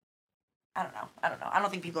 I don't know. I don't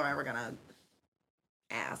think people are ever gonna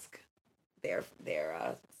ask their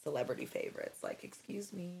celebrity favorites. Like,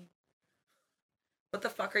 excuse me, what the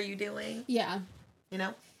fuck are you doing? Yeah. You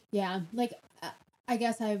know? Yeah. Like, I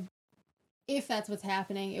guess if that's what's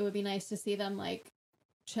happening, it would be nice to see them, like,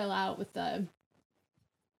 chill out with the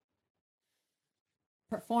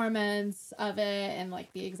performance of it and,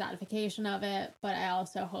 like, the exotification of it. But I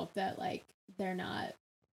also hope that, like, they're not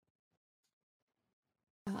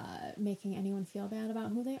making anyone feel bad about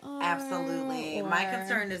who they are. Absolutely. My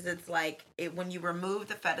concern is it's like, when you remove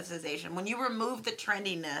the fetishization, when you remove the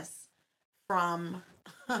trendiness from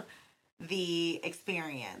the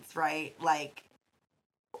experience, right? Like,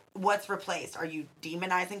 what's replaced? Are you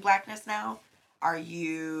demonizing blackness now? Are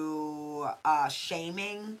you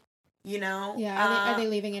shaming, you know? Yeah, are they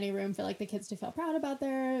leaving any room for, like, the kids to feel proud about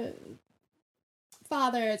their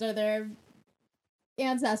fathers or their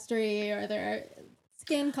ancestry or their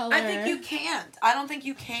skin color? I think you can't. I don't think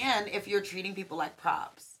you can if you're treating people like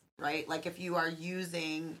props, right? Like, if you are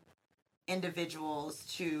using individuals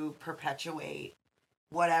to perpetuate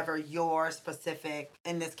whatever your specific,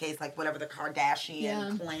 in this case, like, whatever the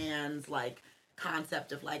Kardashian clan's, like,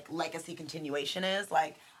 concept of, like, legacy continuation is.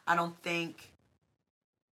 Like, I don't think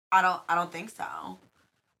so.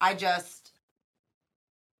 I just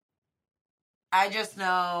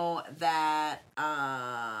know that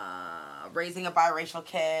raising a biracial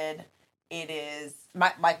kid, it is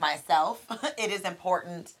like myself. It is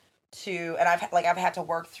important to, and I've had to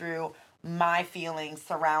work through my feelings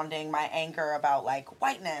surrounding my anger about, like,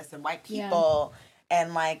 whiteness and white people,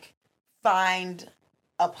 and, like, find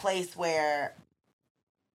a place where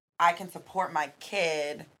I can support my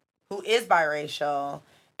kid who is biracial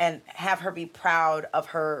and have her be proud of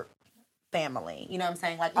her family. You know what I'm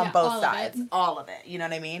saying? Like, on both sides. All of it. You know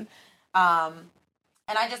what I mean? And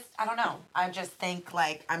I don't know. I just think,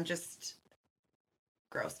 like, I'm just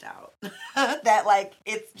grossed out that, like,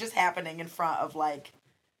 it's just happening in front of, like,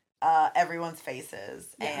 everyone's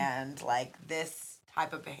faces. And, like, this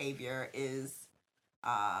type of behavior is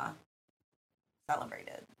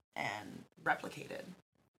celebrated and replicated.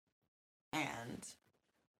 And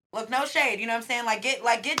look, no shade, you know what I'm saying?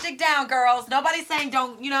 Get dick down, girls. Nobody's saying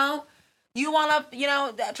don't, you know, you want to, you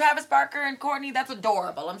know, Travis Barker and Courtney, that's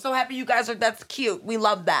adorable. I'm so happy you guys that's cute. We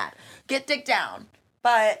love that. Get dick down.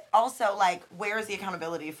 But also, like, where is the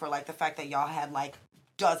accountability for, like, the fact that y'all had, like,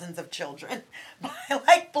 dozens of children by,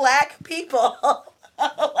 like, black people?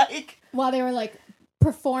 Like, while they were, like,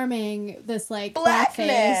 performing this, like,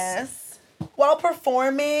 blackness. While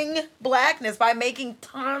performing blackness by making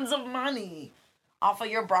tons of money off of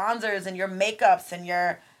your bronzers and your makeups and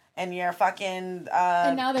your fucking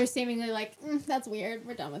and now they're seemingly like, that's weird,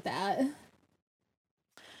 we're done with that.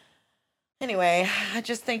 Anyway, I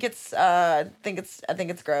just think it's I think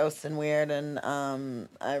it's gross and weird, and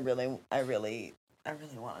I really want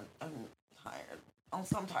I'm tired.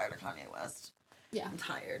 Also, I'm tired of Kanye West. Yeah. I'm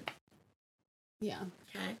tired. Yeah.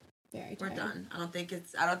 Okay. Very tired. We're done. I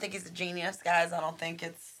don't think he's a genius, guys. I don't think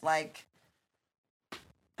it's like,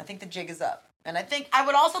 I think the jig is up. And I think I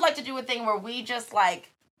would also like to do a thing where we just, like,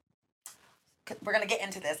 we're going to get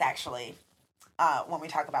into this, actually, when we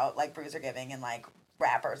talk about, like, bruiser giving and, like,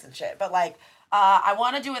 rappers and shit. But, like, I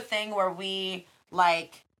want to do a thing where we,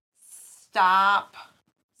 like, stop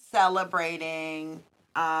celebrating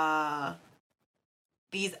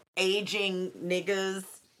these aging niggas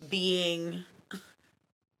being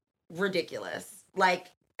ridiculous.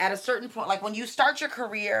 Like, at a certain point, like, when you start your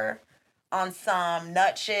career on some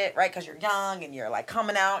nut shit, right? Because you're young and you're, like,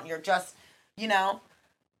 coming out and you're just, you know,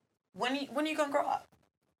 when you gonna grow up?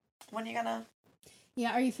 When you gonna?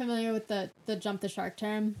 Yeah, are you familiar with the jump the shark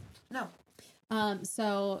term? No.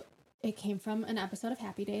 So it came from an episode of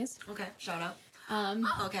Happy Days. Okay, shout out.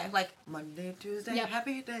 Okay, like Monday, Tuesday,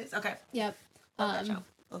 Happy Days. Okay. Yep. Love that show.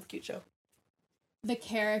 That's a cute show. The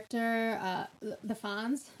character, the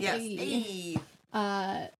Fonz. Yes.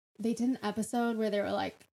 They did an episode where they were,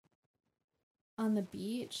 like, on the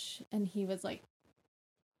beach and he was, like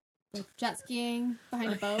jet skiing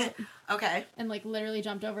behind a boat. Okay. And, like, literally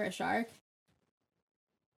jumped over a shark.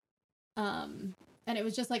 And it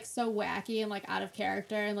was just, like, so wacky and, like, out of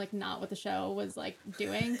character and, like, not what the show was, like,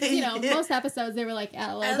 doing. You know, most episodes they were, like,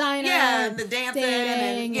 at a little diner. Yeah, the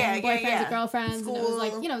dancing and boyfriends and girlfriends. School. And it was,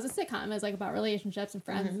 like, you know, it was a sitcom. It was, like, about relationships and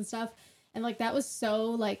friends and stuff. And, like, that was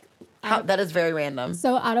so, like... that is very random.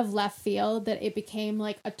 So out of left field that it became,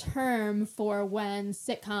 like, a term for when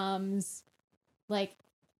sitcoms, like,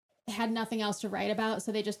 had nothing else to write about,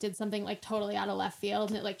 so they just did something like totally out of left field,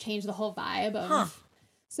 and it like changed the whole vibe of.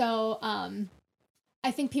 So,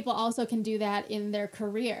 I think people also can do that in their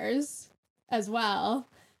careers as well.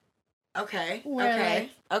 Okay. Where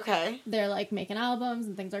they're like making albums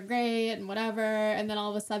and things are great and whatever, and then all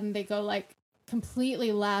of a sudden they go like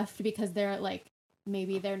completely left because they're like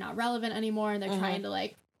maybe they're not relevant anymore and they're trying to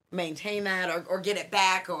like maintain that or get it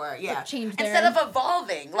back or change instead of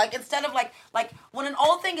evolving, like instead of like when an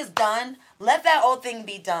old thing is done, let that old thing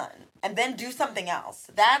be done and then do something else.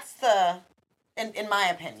 That's the in my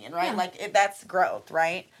opinion, right? Like that's growth,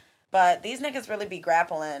 right? But these niggas really be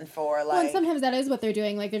grappling for like... Well, and sometimes that is what they're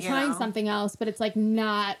doing. Like, they're trying something else, but it's, like,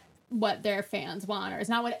 not what their fans want, or it's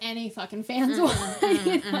not what any fucking fans want,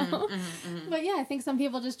 you know? But, yeah, I think some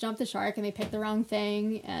people just jump the shark and they pick the wrong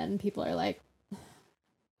thing, and people are like,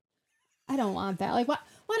 I don't want that. Like, why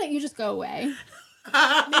don't you just go away?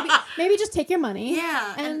 maybe just take your money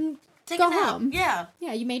and go home. Yeah.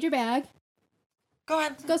 Yeah, you made your bag. Go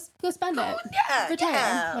ahead. Go spend it. Yeah.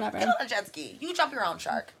 Retire. Whatever. Get on a jet ski. You jump your own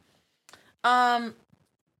shark.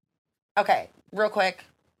 Okay, real quick.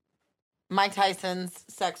 Mike Tyson's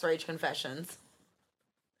sex rage confessions.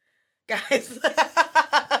 Guys.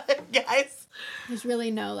 There's really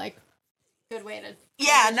no, like, good way to...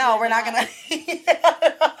 Yeah, no, we're not gonna...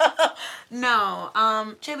 No.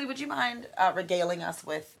 Chaely, would you mind regaling us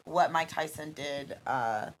with what Mike Tyson did?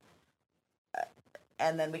 And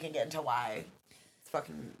then we can get into why it's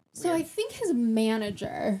fucking weird. So I think his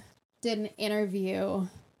manager did an interview...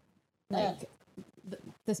 like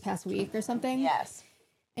this past week or something. Yes.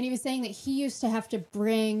 And he was saying that he used to have to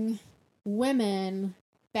bring women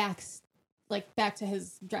back to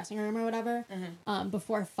his dressing room or whatever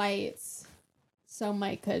before fights, so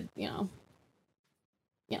Mike could, you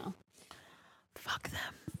know. Fuck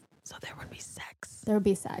them. So there would be sex. There would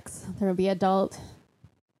be sex. There would be adult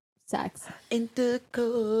sex.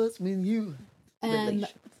 Intercourse with you. And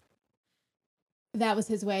that was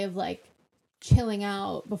his way of like chilling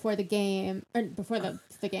out before the game, or before the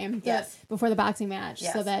game, before the boxing match,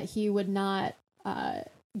 so that he would not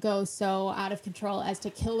go so out of control as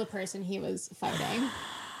to kill the person he was fighting.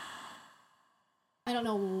 I don't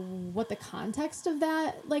know what the context of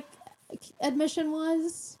that like admission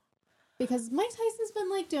was, because Mike Tyson's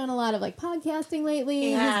been like doing a lot of like podcasting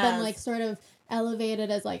lately. He's been like sort of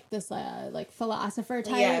elevated as like this like philosopher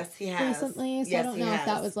type recently. So I don't know if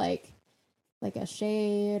that was like a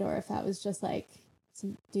shade, or if that was just like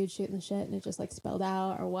some dude shooting the shit and it just like spilled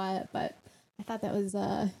out or what, but I thought that was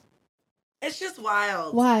it's just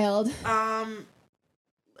wild.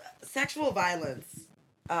 Sexual violence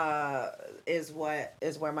is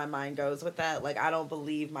where my mind goes with that. Like, I don't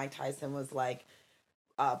believe Mike Tyson was like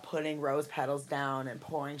putting rose petals down and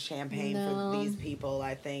pouring champagne for these people.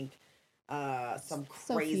 I think some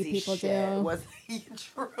crazy shit was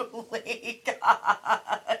truly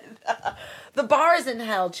God. The bar is in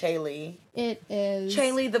hell, Chaely. It is.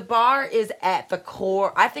 Chaely, the bar is at the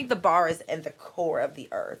core. I think the bar is in the core of the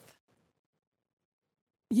earth.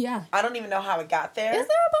 Yeah. I don't even know how it got there. Is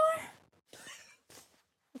there a bar?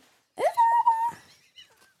 Is there a bar?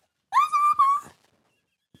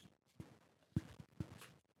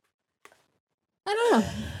 I don't know.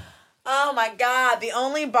 Oh my God. The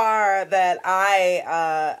only bar that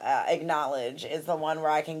I acknowledge is the one where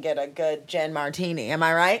I can get a good gin martini. Am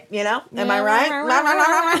I right? You know? Am I right?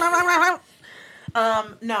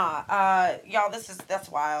 Y'all, that's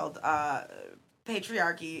wild.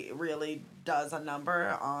 Patriarchy really does a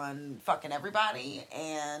number on fucking everybody,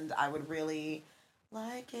 and I would really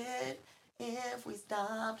like it if we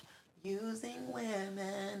stopped using women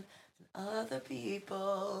and other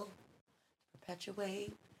people to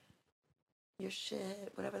perpetuate your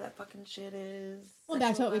shit, whatever that fucking shit is. Well,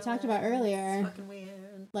 back to what we talked about earlier. It's fucking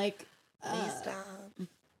weird. Like, stop.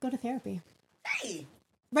 Go to therapy. Hey!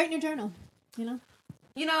 Write in your journal, you know?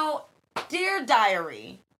 You know, dear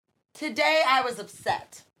diary, today I was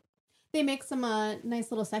upset. They make some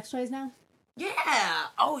nice little sex toys now. Yeah.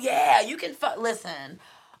 Oh, yeah. You can listen.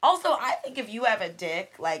 Also, I think if you have a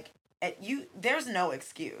dick, like, there's no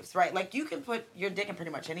excuse, right? Like, you can put your dick in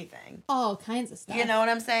pretty much anything. All kinds of stuff. You know what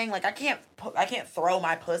I'm saying? Like, I can't throw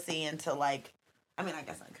my pussy into, like, I mean, I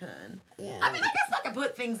guess I could. Yeah. I mean, I guess I could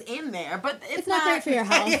put things in there, but it's not great for your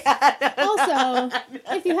health. Also,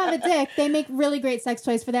 if you have a dick, they make really great sex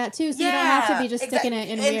toys for that too, so you don't have to be just sticking it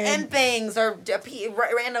in weird... And things, or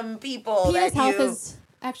random people Penis health is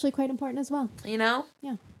actually quite important as well. You know?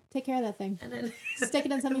 Yeah. Take care of that thing. And then stick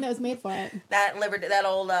it in something that was made for it. That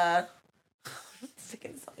old stick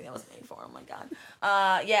it in something that was made for. Oh my God.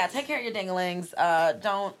 Yeah. Take care of your dinglings.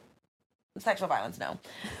 Don't sexual violence. No.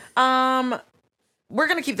 we're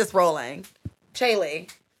going to keep this rolling. Chaely.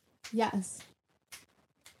 Yes.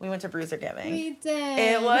 We went to Bruiser Giving. We did.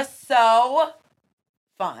 It was so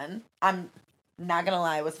fun. I'm not going to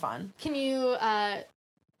lie, it was fun. Can you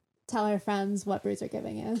tell our friends what Bruiser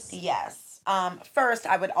Giving is? Yes. First,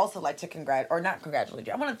 I would also like to not congratulate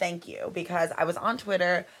you. I want to thank you because I was on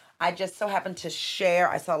Twitter. I just so happened to share.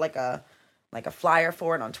 I saw like a flyer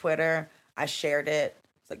for it on Twitter. I shared it.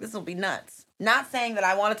 It's like, this will be nuts. Not saying that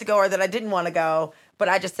I wanted to go or that I didn't want to go, but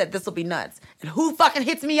I just said this will be nuts. And who fucking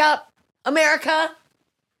hits me up? America?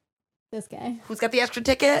 This guy. Who's got the extra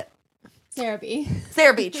ticket? Sarah B.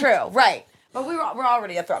 Sarah B, true, right. But we're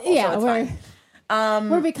already a throuple, yeah, so it's fine.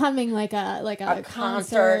 We're becoming like a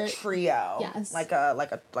concert trio. Yes. Like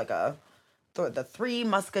the Three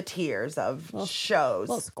Musketeers of shows.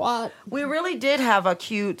 Little squad. We really did have a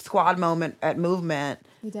cute squad moment at Movement.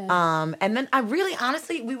 We did. And then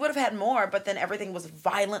honestly, we would have had more, but then everything was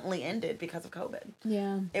violently ended because of COVID.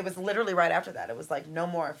 Yeah. It was literally right after that. It was like, no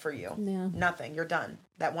more for you. Yeah. Nothing. You're done.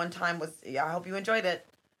 That one time was, I hope you enjoyed it.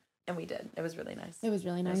 And we did. It was really nice. It was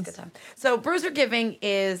really nice. It was a good time. So Bruiser Giving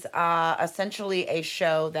is essentially a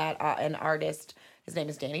show that an artist, his name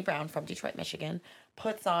is Danny Brown from Detroit, Michigan,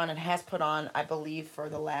 puts on and has put on, I believe, for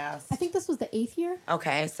the last... I think this was the 8th year.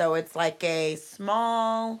 Okay, so it's like a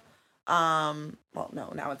small... well,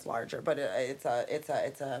 no, now it's larger, but it's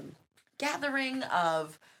a gathering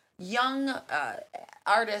of young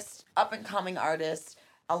artists, up-and-coming artists,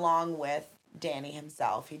 along with Danny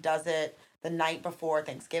himself. He does it the night before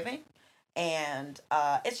Thanksgiving, and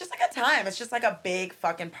it's just like a time. It's just like a big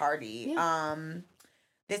fucking party. Yeah.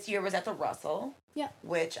 This year was at the Russell,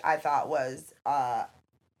 which I thought was a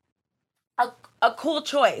cool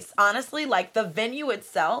choice. Honestly, like the venue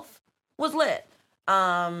itself was lit.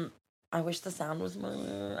 I wish the sound was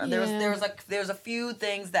more. Yeah. There's a few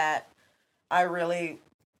things that I really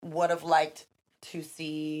would have liked to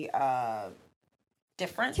see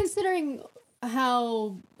different. Considering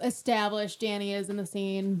how established Danny is in the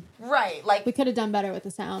scene. Right. Like we could have done better with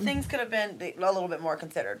the sound. Things could have been a little bit more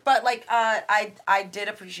considered. But like I did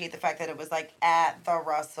appreciate the fact that it was like at the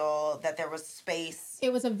Russell, that there was space.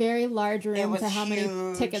 It was a very large room to how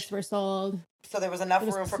many tickets were sold. So there was enough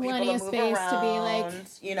room for people to move space around, to be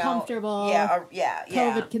like comfortable. Yeah.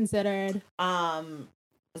 COVID considered.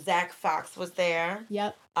 Zach Fox was there.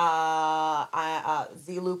 Yep.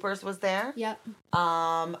 Z Loopers was there. Yep.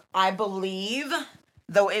 I believe,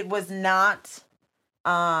 though it was not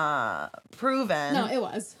proven. No, it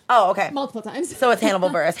was. Oh, okay. Multiple times. So it's Hannibal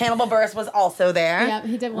Buress. Hannibal Buress was also there. Yep,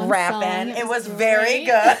 he did one rapping. song. It was very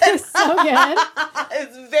good. So good.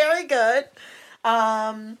 It's very good.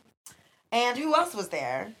 And who else was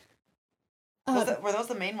there? Were those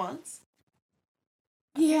the main ones?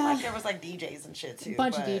 Yeah. Like there was like DJs and shit too.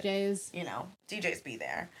 Bunch of DJs. You know, DJs be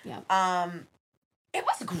there. Yeah. It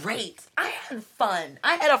was great. I had fun.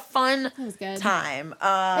 I had a fun time.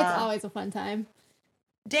 It's always a fun time.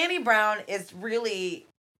 Danny Brown is really...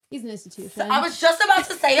 He's an institution. I was just about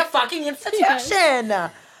to say a fucking institution.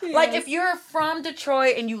 Yes. Like if you're from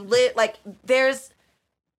Detroit and you live... Like there's...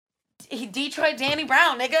 Detroit Danny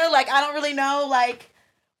Brown, nigga. Like I don't really know like...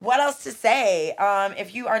 What else to say?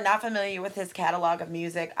 If you are not familiar with his catalog of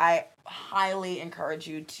music, I highly encourage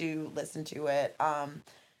you to listen to it.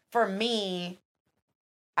 For me,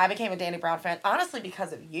 I became a Danny Brown fan, honestly,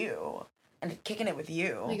 because of you and kicking it with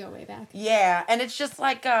you. We go way back. Yeah, and it's just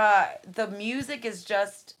like the music is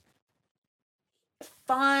just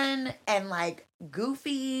fun and like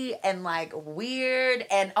goofy and like weird.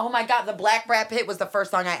 And oh my God, the Black Brad Pitt was the first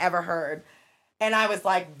song I ever heard. And I was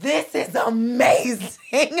like, this is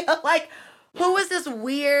amazing. Like, who is this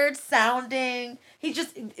weird sounding?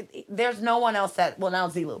 There's no one else now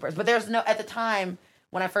Z Loopers, but there's no, at the time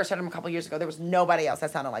when I first heard him a couple years ago, there was nobody else that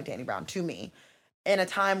sounded like Danny Brown to me. In a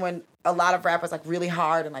time when a lot of rap was like really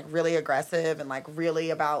hard and like really aggressive and like really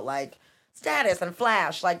about like status and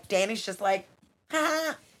flash, like Danny's just like,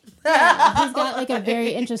 ha. Yeah, he's got like a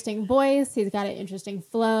very interesting voice. He's got an interesting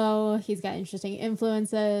flow. He's got interesting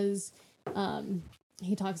influences.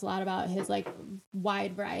 He talks a lot about his like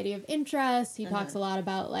wide variety of interests. He talks a lot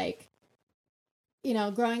about like, you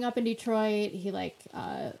know, growing up in Detroit. He like,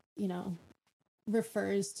 you know,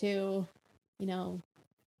 refers to, you know,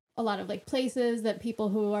 a lot of like places that people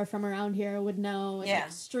who are from around here would know, and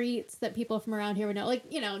like streets that people from around here would know. Like,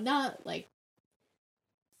 you know, not like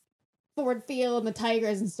Ford Field and the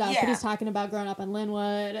Tigers and stuff, but he's talking about growing up in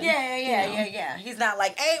Linwood. And, yeah. He's not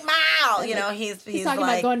like 8 Mile, you know. He's talking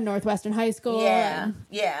like, about going to Northwestern High School. Yeah.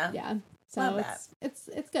 So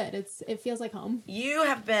it's good. It feels like home. You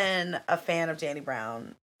have been a fan of Danny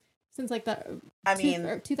Brown since like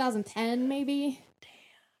 2010 maybe.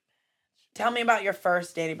 Tell me about your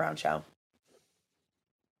first Danny Brown show.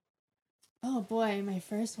 Oh boy, my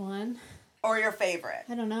first one. Or your favorite.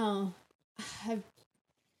 I don't know. I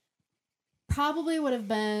probably would have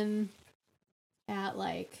been at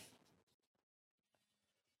like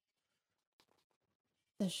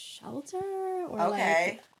the Shelter or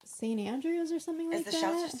like St. Andrews or something like that. Is the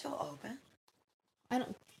Shelter still open?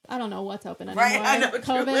 I don't know what's open anymore. Right, I know.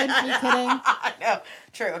 COVID, are you kidding? I know.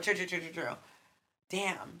 True.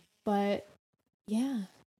 Damn. But yeah,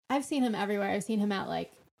 I've seen him everywhere. I've seen him at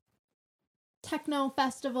like techno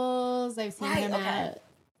festivals. I've seen him at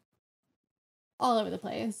all over the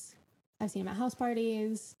place. I've seen him at house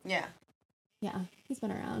parties. Yeah. Yeah, he's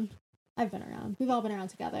been around. I've been around. We've all been around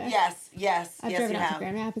together. Yes. I've driven out to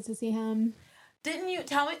Grand Rapids to see him. Didn't you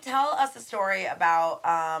tell us a story about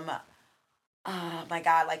oh my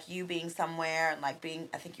God, like you being somewhere and like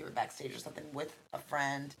I think you were backstage or something with a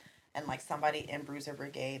friend and like somebody in Bruiser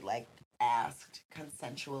Brigade like asked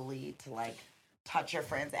consensually to like touch your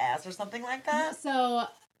friend's ass or something like that? So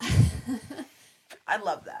I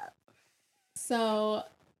love that. So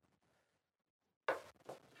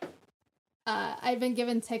I've been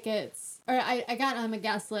given tickets, or I got on the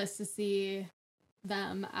guest list to see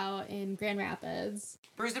them out in Grand Rapids.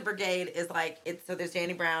 Bruiser Brigade is like, so there's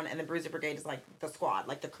Danny Brown, and the Bruiser Brigade is like the squad,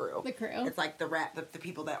 like the crew. The crew. It's like the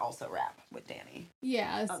people that also rap with Danny.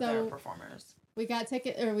 Yeah, so they're performers. We got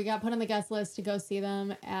put on the guest list to go see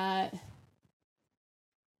them at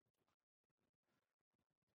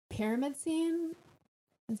Pyramid Scene.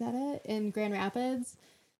 Is that it? In Grand Rapids.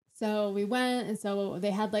 So we went, and so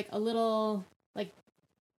they had like a little like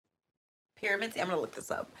Pyramid. I'm gonna look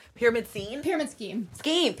this up. Pyramid Scheme. Pyramid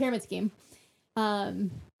Scheme.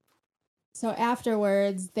 So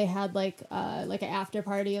afterwards, they had like an after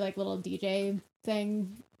party, like little DJ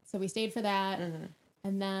thing. So we stayed for that,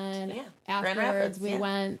 and then afterwards we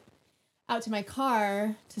went out to my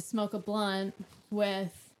car to smoke a blunt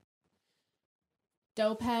with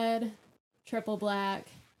Dopehead, Triple Black,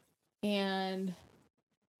 and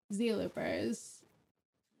Z-Loopers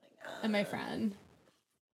and my friend.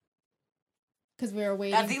 Because we were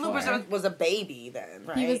waiting. Z-Loopers was a baby then,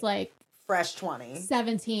 right? He was like fresh 20.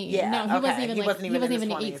 17. Yeah. No, he wasn't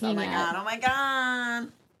even 18 oh my yet. God. Oh my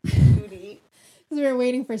God. Because we were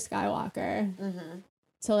waiting for Skywalker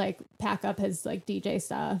to like pack up his like DJ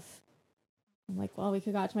stuff. I'm like, well, we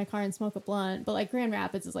could go out to my car and smoke a blunt. But like Grand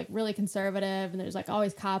Rapids is like really conservative and there's like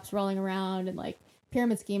always cops rolling around and like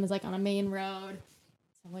Pyramid Scheme is like on a main road.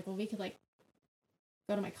 So I'm like, well, we could like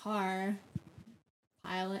go to my car,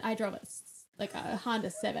 pile in. I drove like a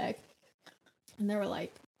Honda Civic and there were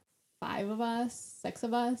like 6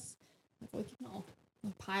 of us. Like, we can all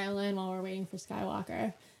pile in while we're waiting for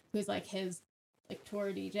Skywalker, who's like his like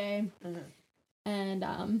tour DJ.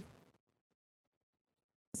 And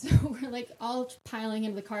so we're like all piling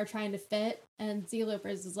into the car trying to fit, and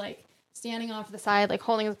Z-Loopers is like standing off to the side, like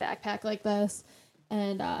holding his backpack like this,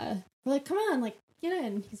 and we're like, come on, like get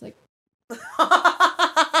in. He's like, I'm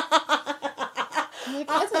like,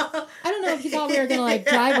 I don't know if he thought we were gonna like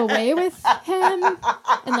drive away with him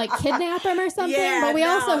and like kidnap him or something, but we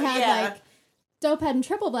also had like Dopehead and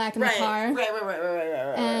Triple Black in the car.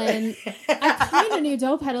 Right. And I kind of knew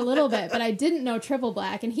Dopehead a little bit, but I didn't know Triple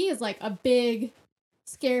Black, and he is like a big,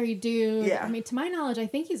 scary dude. Yeah. I mean, to my knowledge, I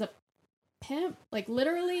think he's a pimp, like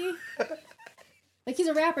literally. Like he's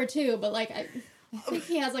a rapper too, but like I think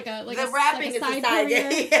he has like a side career.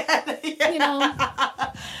 Yeah. You know.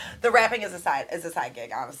 The rapping is a side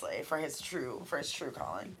gig, honestly, for his true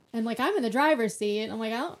calling. And like I'm in the driver's seat, and I'm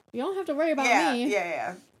like, you don't have to worry about me.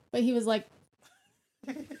 Yeah. But he was like,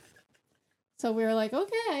 so we were like,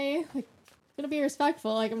 okay, like gonna be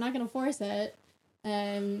respectful, like I'm not gonna force it.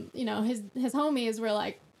 And you know, his homies were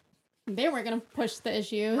like, they weren't gonna push the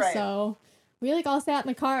issue, so we like all sat in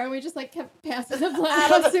the car and we just like kept passing the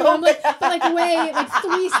blunt up to him, like, but like way like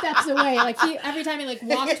 3 steps away. Like he every time he like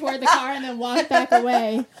walked toward the car and then walked back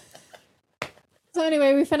away. So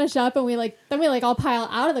anyway, we finish up and we all pile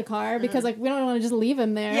out of the car because like we don't want to just leave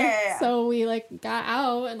him there. Yeah. So we like got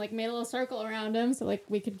out and like made a little circle around him so like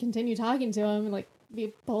we could continue talking to him and like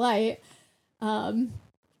be polite. And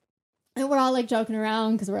we're all like joking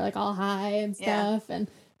around because we're like all high and stuff.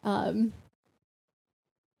 And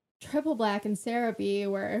Triple Black and Sarah B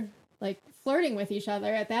were like flirting with each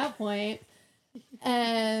other at that point.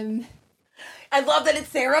 And I love that it's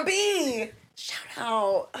Sarah B. Shout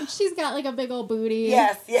out. She's got like a big old booty.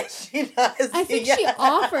 Yes, she does. I think she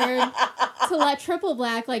offered to let Triple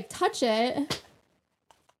Black like touch it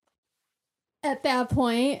at that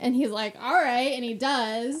point, and he's like, all right, and he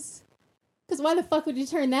does. Because why the fuck would you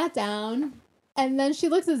turn that down? And then she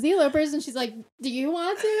looks at Z-Lopers and she's like, do you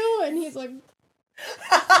want to? And he's like,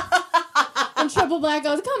 and Triple Black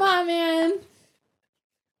goes, come on, man.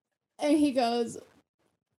 And he goes,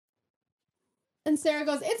 and Sarah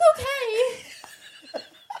goes, it's okay.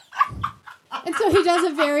 And so he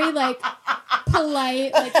does a very, like,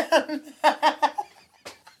 polite, like,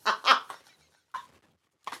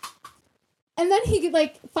 and then he,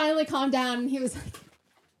 like, finally calmed down, and he was like,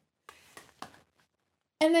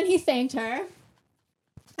 and then he thanked her,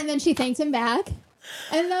 and then she thanked him back,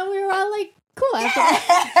 and then we were all, like, cool after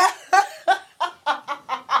that.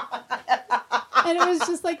 And it was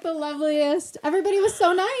just, like, the loveliest. Everybody was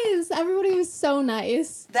so nice. Everybody was so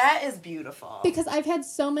nice. That is beautiful. Because I've had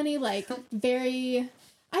so many, like, I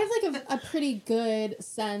have, like, a pretty good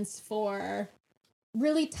sense for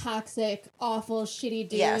really toxic, awful, shitty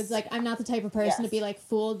dudes. Yes. Like, I'm not the type of person to be, like,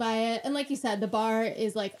 fooled by it. And like you said, the bar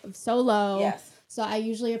is, like, so low. Yes. So I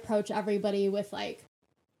usually approach everybody with, like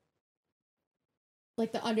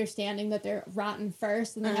the understanding that they're rotten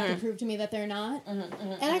first, and they have to prove to me that they're not. And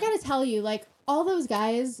I gotta tell you, like, all those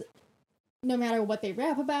guys, no matter what they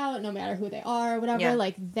rap about, no matter who they are, whatever,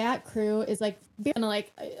 like, that crew is, like,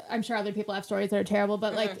 like, I'm sure other people have stories that are terrible,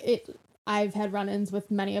 but, like, I've had run-ins with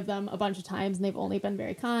many of them a bunch of times, and they've only been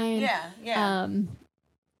very kind.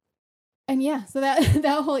 And yeah, so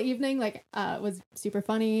that whole evening, like, was super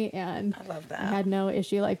funny, and I love that. I had no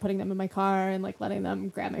issue, like, putting them in my car and, like, letting them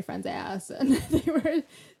grab my friend's ass, and they were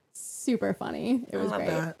super funny. It was great.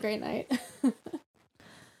 That. Great night.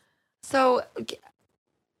 So,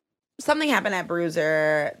 something happened at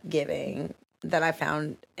Bruiser Giving that I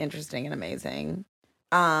found interesting and amazing.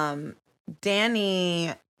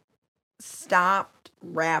 Danny stopped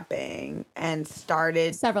rapping and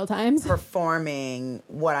started several times performing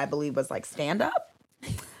what I believe was like stand up.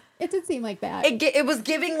 It did seem like that. It was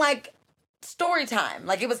giving like story time.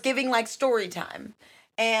 Like it was giving like story time.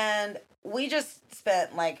 And we just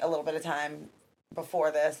spent like a little bit of time before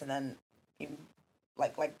this and then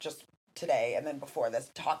like just today and then before this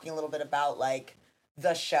talking a little bit about like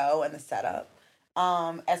the show and the setup.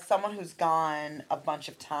 As someone who's gone a bunch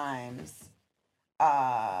of times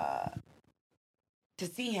to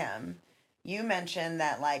see him, you mentioned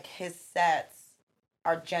that like his sets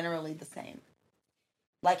are generally the same.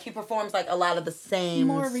 Like he performs like a lot of the same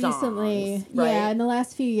more songs, recently, right? Yeah, in the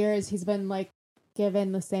last few years he's been like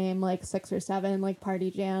given the same like 6 or 7 like party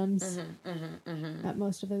jams at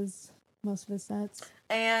most of his sets.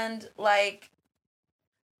 And like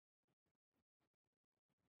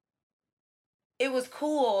it was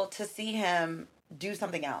cool to see him do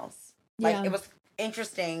something else. Like it was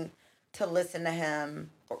interesting to listen to him,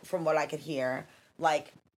 from what I could hear,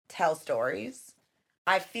 like tell stories.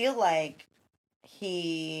 I feel like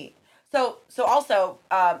he so also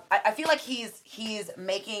I feel like he's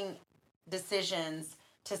making decisions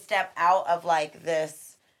to step out of like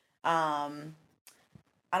this I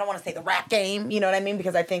don't want to say the rap game, you know what I mean?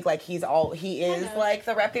 Because I think like he is like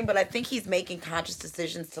the rap game, but I think he's making conscious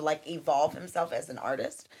decisions to like evolve himself as an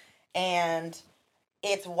artist. And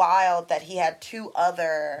it's wild that he had 2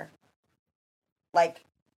 other like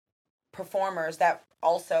performers that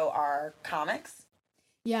also are comics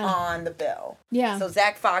on the bill. Yeah. So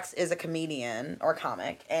Zach Fox is a comedian or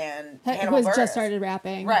comic, and Hannibal Buress just started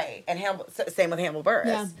rapping. Right. And same with Hannibal Buress.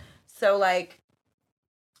 Yeah. So like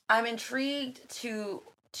I'm intrigued to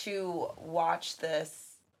watch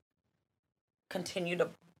this continue to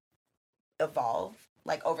evolve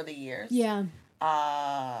like over the years. Yeah.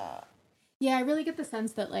 Yeah, I really get the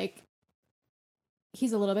sense that like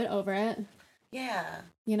he's a little bit over it. Yeah.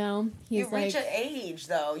 You know, you reach an age,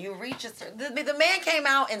 though. You reach the man came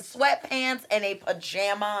out in sweatpants and a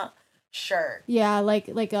pajama shirt. Yeah, like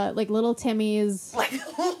little Timmy's, like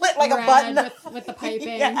a button with the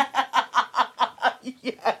piping. Yeah.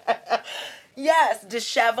 Yeah. Yes,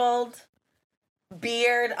 disheveled,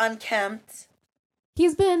 beard unkempt.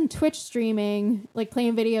 He's been Twitch streaming, like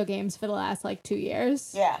playing video games for the last like 2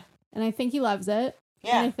 years. Yeah. And I think he loves it.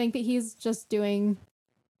 Yeah. And I think that he's just doing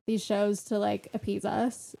these shows to like appease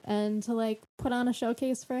us and to like put on a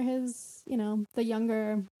showcase for his, you know, the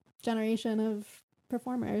younger generation of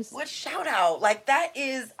performers. What shout out. Like that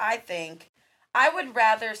is, I think, I would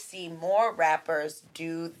rather see more rappers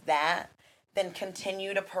do that than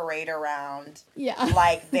continue to parade around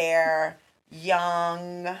like they're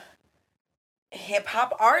young hip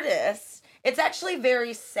hop artists. It's actually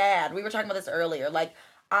very sad. We were talking about this earlier. Like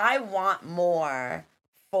I want more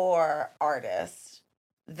for artists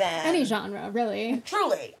than any genre, really.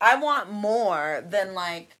 Truly. I want more than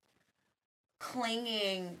like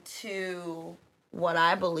clinging to what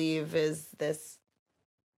I believe is this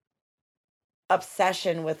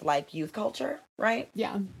obsession with like youth culture, right?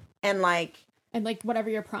 Yeah. And like whatever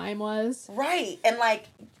your prime was. Right. And like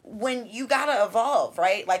when you gotta evolve,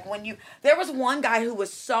 right? Like there was one guy who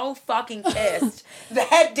was so fucking pissed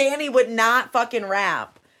that Danny would not fucking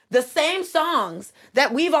rap the same songs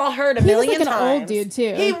that we've all heard a million times. He was like an old dude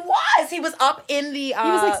too. He was up in the he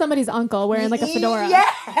was like somebody's uncle wearing like a fedora. Yeah.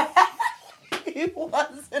 He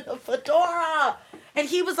was in a fedora. And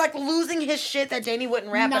he was like losing his shit that Danny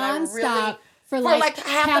wouldn't rap. Non-stop for like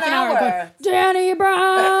half an hour. Going, Danny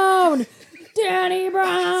Brown! Danny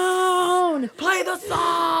Brown! Play the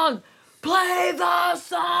song! Play the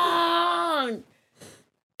song!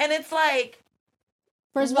 And it's like...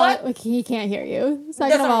 First of all, he can't hear you.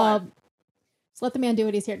 Second of all, just let the man do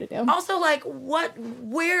what he's here to do. Also, like, what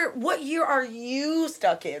year are you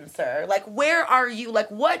stuck in, sir? Like, where are you?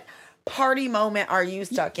 Like, what party moment are you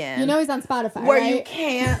stuck in? You know he's on Spotify, where right? You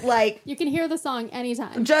can't, like... You can hear the song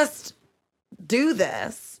anytime. Just do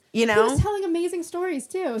this, you know? He was telling amazing stories,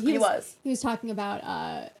 too. He was talking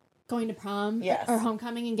about going to prom or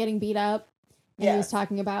homecoming and getting beat up. And he was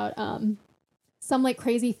talking about... some like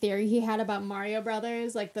crazy theory he had about Mario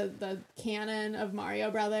Brothers, like the canon of Mario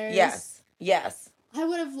Brothers. Yes. I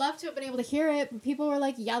would have loved to have been able to hear it, but people were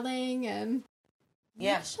like yelling and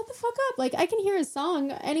like, shut the fuck up. Like I can hear his song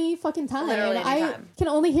any fucking time. Literally any time. I can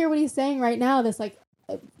only hear what he's saying right now. This like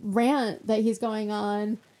rant that he's going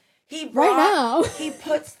on. He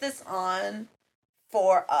puts this on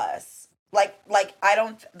for us. Like I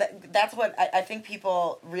don't. That's what I think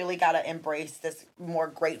people really gotta embrace, this more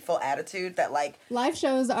grateful attitude that like live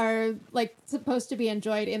shows are like supposed to be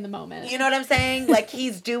enjoyed in the moment. You know what I'm saying? Like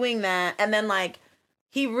he's doing that, and then like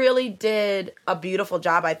he really did a beautiful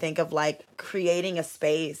job, I think, of like creating a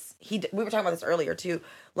space. We were talking about this earlier too,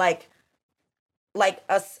 like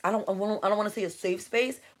us. I don't want to say a safe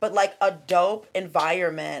space, but like a dope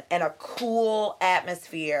environment and a cool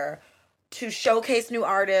atmosphere to showcase new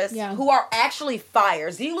artists who are actually fire.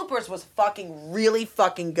 Z Loopers was really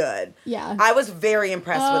fucking good. Yeah. I was very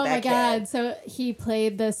impressed with that kid. Oh my God. So he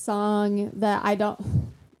played this song that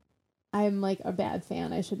I'm like a bad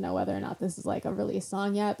fan. I should know whether or not this is like a release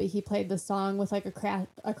song yet, but he played the song with like a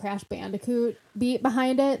Crash Bandicoot beat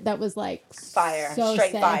behind it that was like fire. So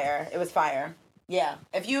straight sick. Fire. It was fire. Yeah.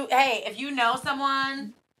 If you know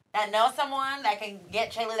someone that can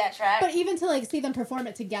get Chaely that track. But even to like see them perform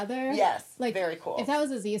it together. Yes. Like very cool. If that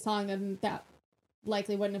was a Z song, then that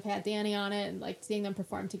likely wouldn't have had Danny on it, and like seeing them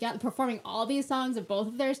performing all these songs of both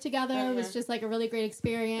of theirs together was just like a really great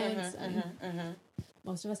experience.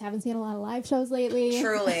 Most of us haven't seen a lot of live shows lately.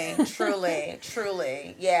 Truly.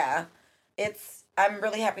 Yeah. I'm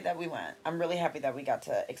really happy that we went. I'm really happy that we got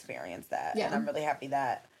to experience that. Yeah. And I'm really happy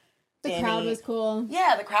that the crowd was cool.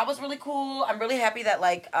 Yeah, the crowd was really cool. I'm really happy that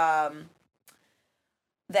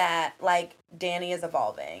Danny is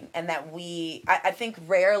evolving, and that I think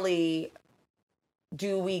rarely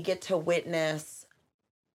do we get to witness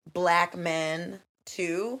Black men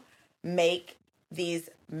too make these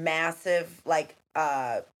massive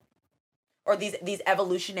or these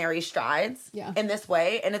evolutionary strides in this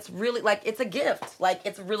way. And it's really like, it's a gift. Like,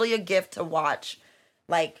 it's really a gift to watch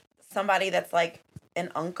like somebody that's like an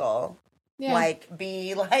uncle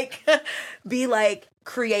be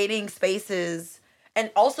creating spaces, and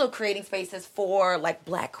also creating spaces for like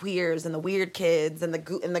Black queers and the weird kids and the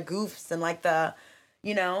goofs and like the,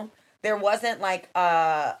 you know, there wasn't like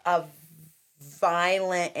a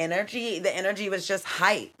violent energy. The energy was just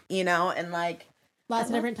hype, you know, and like lots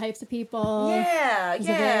of different types of people. Yeah, it was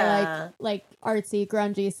a very like artsy,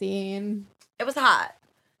 grungy scene. It was hot.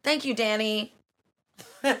 Thank you, Danny.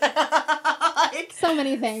 So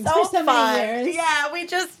many things for so many years. Yeah,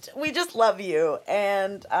 we just love you.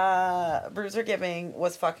 And Bruiser Giving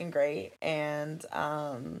was fucking great, and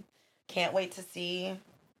can't wait to see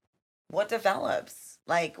what develops,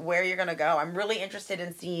 like where you're gonna go. I'm really interested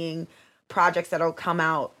in seeing projects that'll come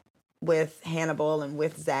out with Hannibal and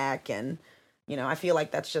with Zach, and you know, I feel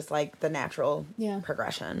like that's just like the natural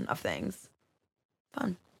progression of things.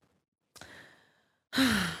 Fun.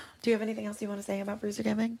 Do you have anything else you want to say about Bruiser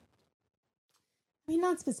Giving? I mean,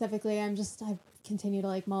 not specifically. I continue to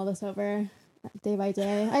like mull this over day by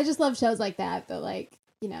day. I just love shows like that like,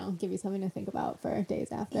 you know, give you something to think about for days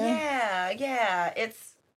after. Yeah.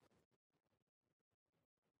 It's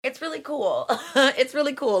really cool. It's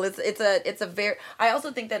really cool. It's a very, I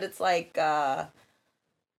also think that it's like, I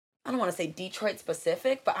don't want to say Detroit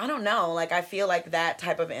specific, but I don't know. Like, I feel like that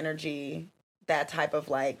type of energy, that type of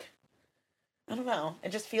like, I don't know.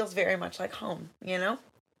 It just feels very much like home, you know?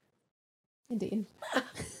 Indeed.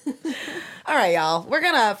 All right, y'all. We're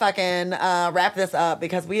gonna fucking wrap this up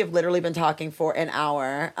because we have literally been talking for an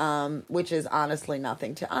hour, which is honestly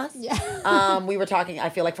nothing to us. Yeah. We were talking, I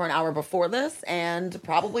feel like, for an hour before this, and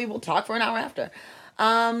probably we'll talk for an hour after.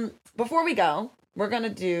 Before we go, we're gonna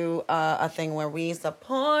do a thing where we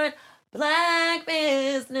support Black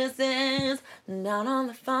businesses down on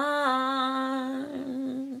the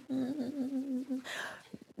farm.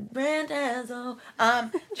 Brandazzle.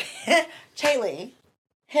 Chaely,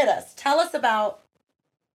 hit us. Tell us about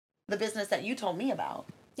the business that you told me about.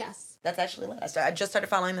 Yes. That's actually lit. I just started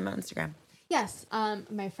following them on Instagram. Yes.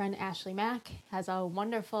 My friend Ashley Mack has a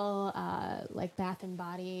wonderful bath and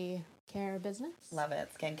body care business. Love it.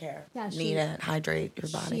 Skincare. Yeah, Need it. Hydrate your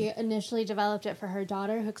body. She initially developed it for her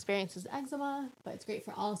daughter who experiences eczema, but it's great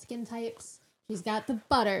for all skin types. She's got the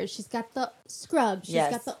butter. She's got the scrub. She's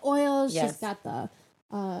got the oils. Yes. She's got the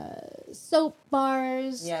soap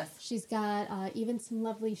bars. Yes. She's got even some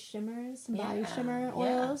lovely shimmers, some body shimmer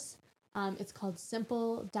oils. It's called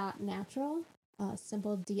simple.natural.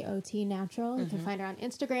 Simple DOT natural. You can find her on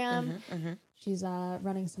Instagram. She's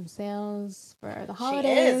running some sales for the holidays.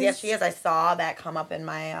 She is. Yes, she is. I saw that come up in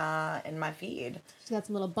my feed. She's got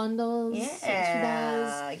some little bundles. Yeah. She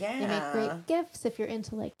does. Yeah. They make great gifts if you're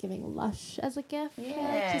into giving Lush as a gift. Yeah.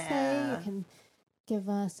 I like to say you can give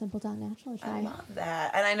simple.natural a try. I love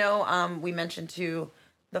that. And I know we mentioned too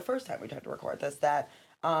the first time we tried to record this that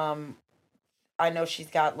I know she's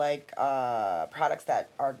got products that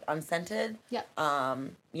are unscented. Yep.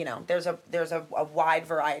 There's a wide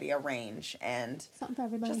variety, a range, and something for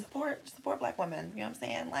everybody. Just support Black women. You know what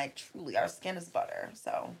I'm saying? Truly, our skin is butter.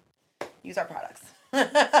 So use our products.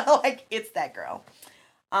 It's that girl.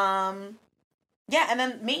 Yeah, and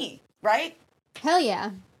then me, right? Hell yeah.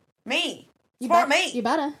 Me. Support me. You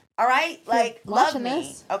better. All right? Love me.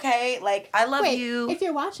 This. Okay? I love you. If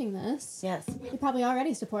you're watching this, yes, you're probably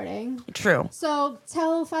already supporting. True. So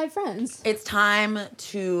tell 5 friends. It's time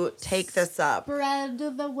to take this up. Spread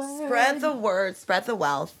the word. Spread the word. Spread the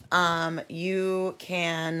wealth. You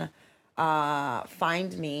can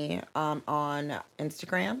find me on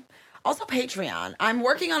Instagram. Also Patreon. I'm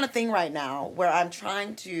working on a thing right now where I'm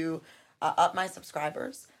trying to up my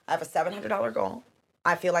subscribers. I have a $700 goal.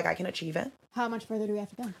 I feel like I can achieve it. How much further do we have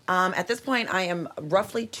to go? At this point, I am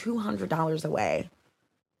roughly $200 away.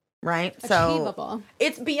 Right? Achievable. So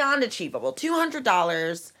it's beyond achievable.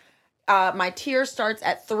 $200. My tier starts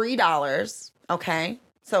at $3. Okay?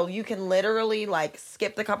 So you can literally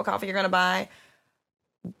skip the cup of coffee you're going to buy.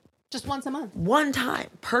 Just once a month. One time.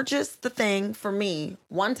 Purchase the thing for me.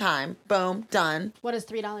 One time. Boom. Done. What does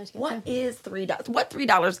 $3 get you? What is $3? What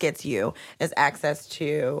 $3 gets you is access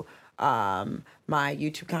to my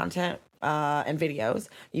YouTube content and videos.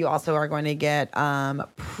 You also are going to get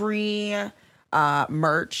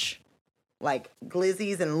merch,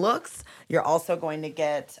 glizzies and looks. You're also going to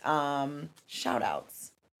get shout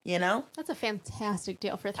outs, That's a fantastic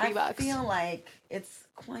deal for $3. I feel like it's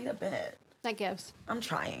quite a bit. That gives. I'm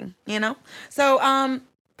trying, So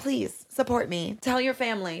please support me. Tell your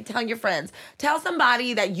family, tell your friends, tell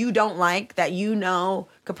somebody that you don't like that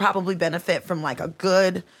could probably benefit from a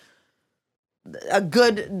good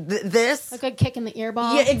kick in the ear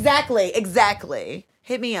ball. Yeah, exactly.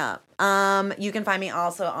 Hit me up. You can find me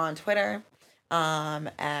also on Twitter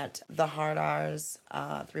at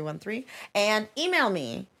thehardrs313 and email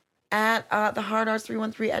me at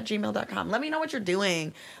thehardrs313@gmail.com. Let me know what you're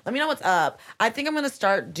doing. Let me know what's up. I think I'm going to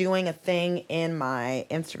start doing a thing in my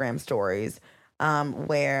Instagram stories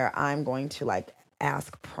where I'm going to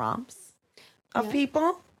ask prompts of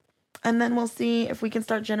people, and then we'll see if we can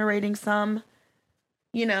start generating some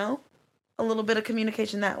a little bit of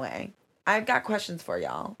communication that way. I've got questions for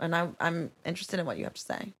y'all, and I'm interested in what you have to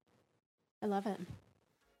say. I love it.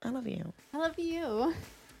 I love you. I love you.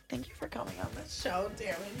 Thank you for coming on this show,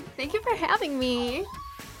 Darren. Thank you for having me.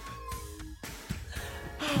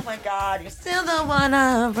 Oh my God, you're still the one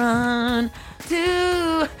I run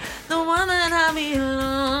to, the one that I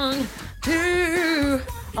belong to.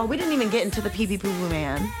 Oh, we didn't even get into the pee-pee poo-poo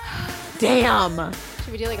man. Damn.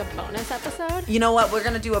 Should we do a bonus episode? You know what? We're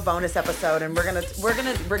gonna do a bonus episode, and we're gonna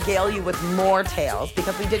regale you with more tales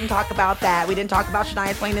because we didn't talk about that. We didn't talk about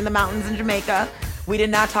Shania Twain in the mountains in Jamaica. We did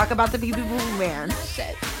not talk about the pee-pee poo-poo man.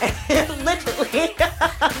 Shit. Literally. We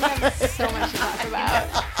have so much to talk about.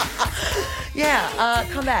 Yeah.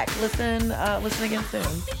 Come back. Listen again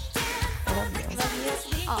soon. I love you. Love you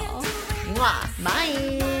Mwah. all.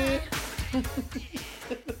 Bye.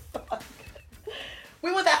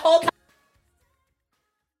 We went that whole time.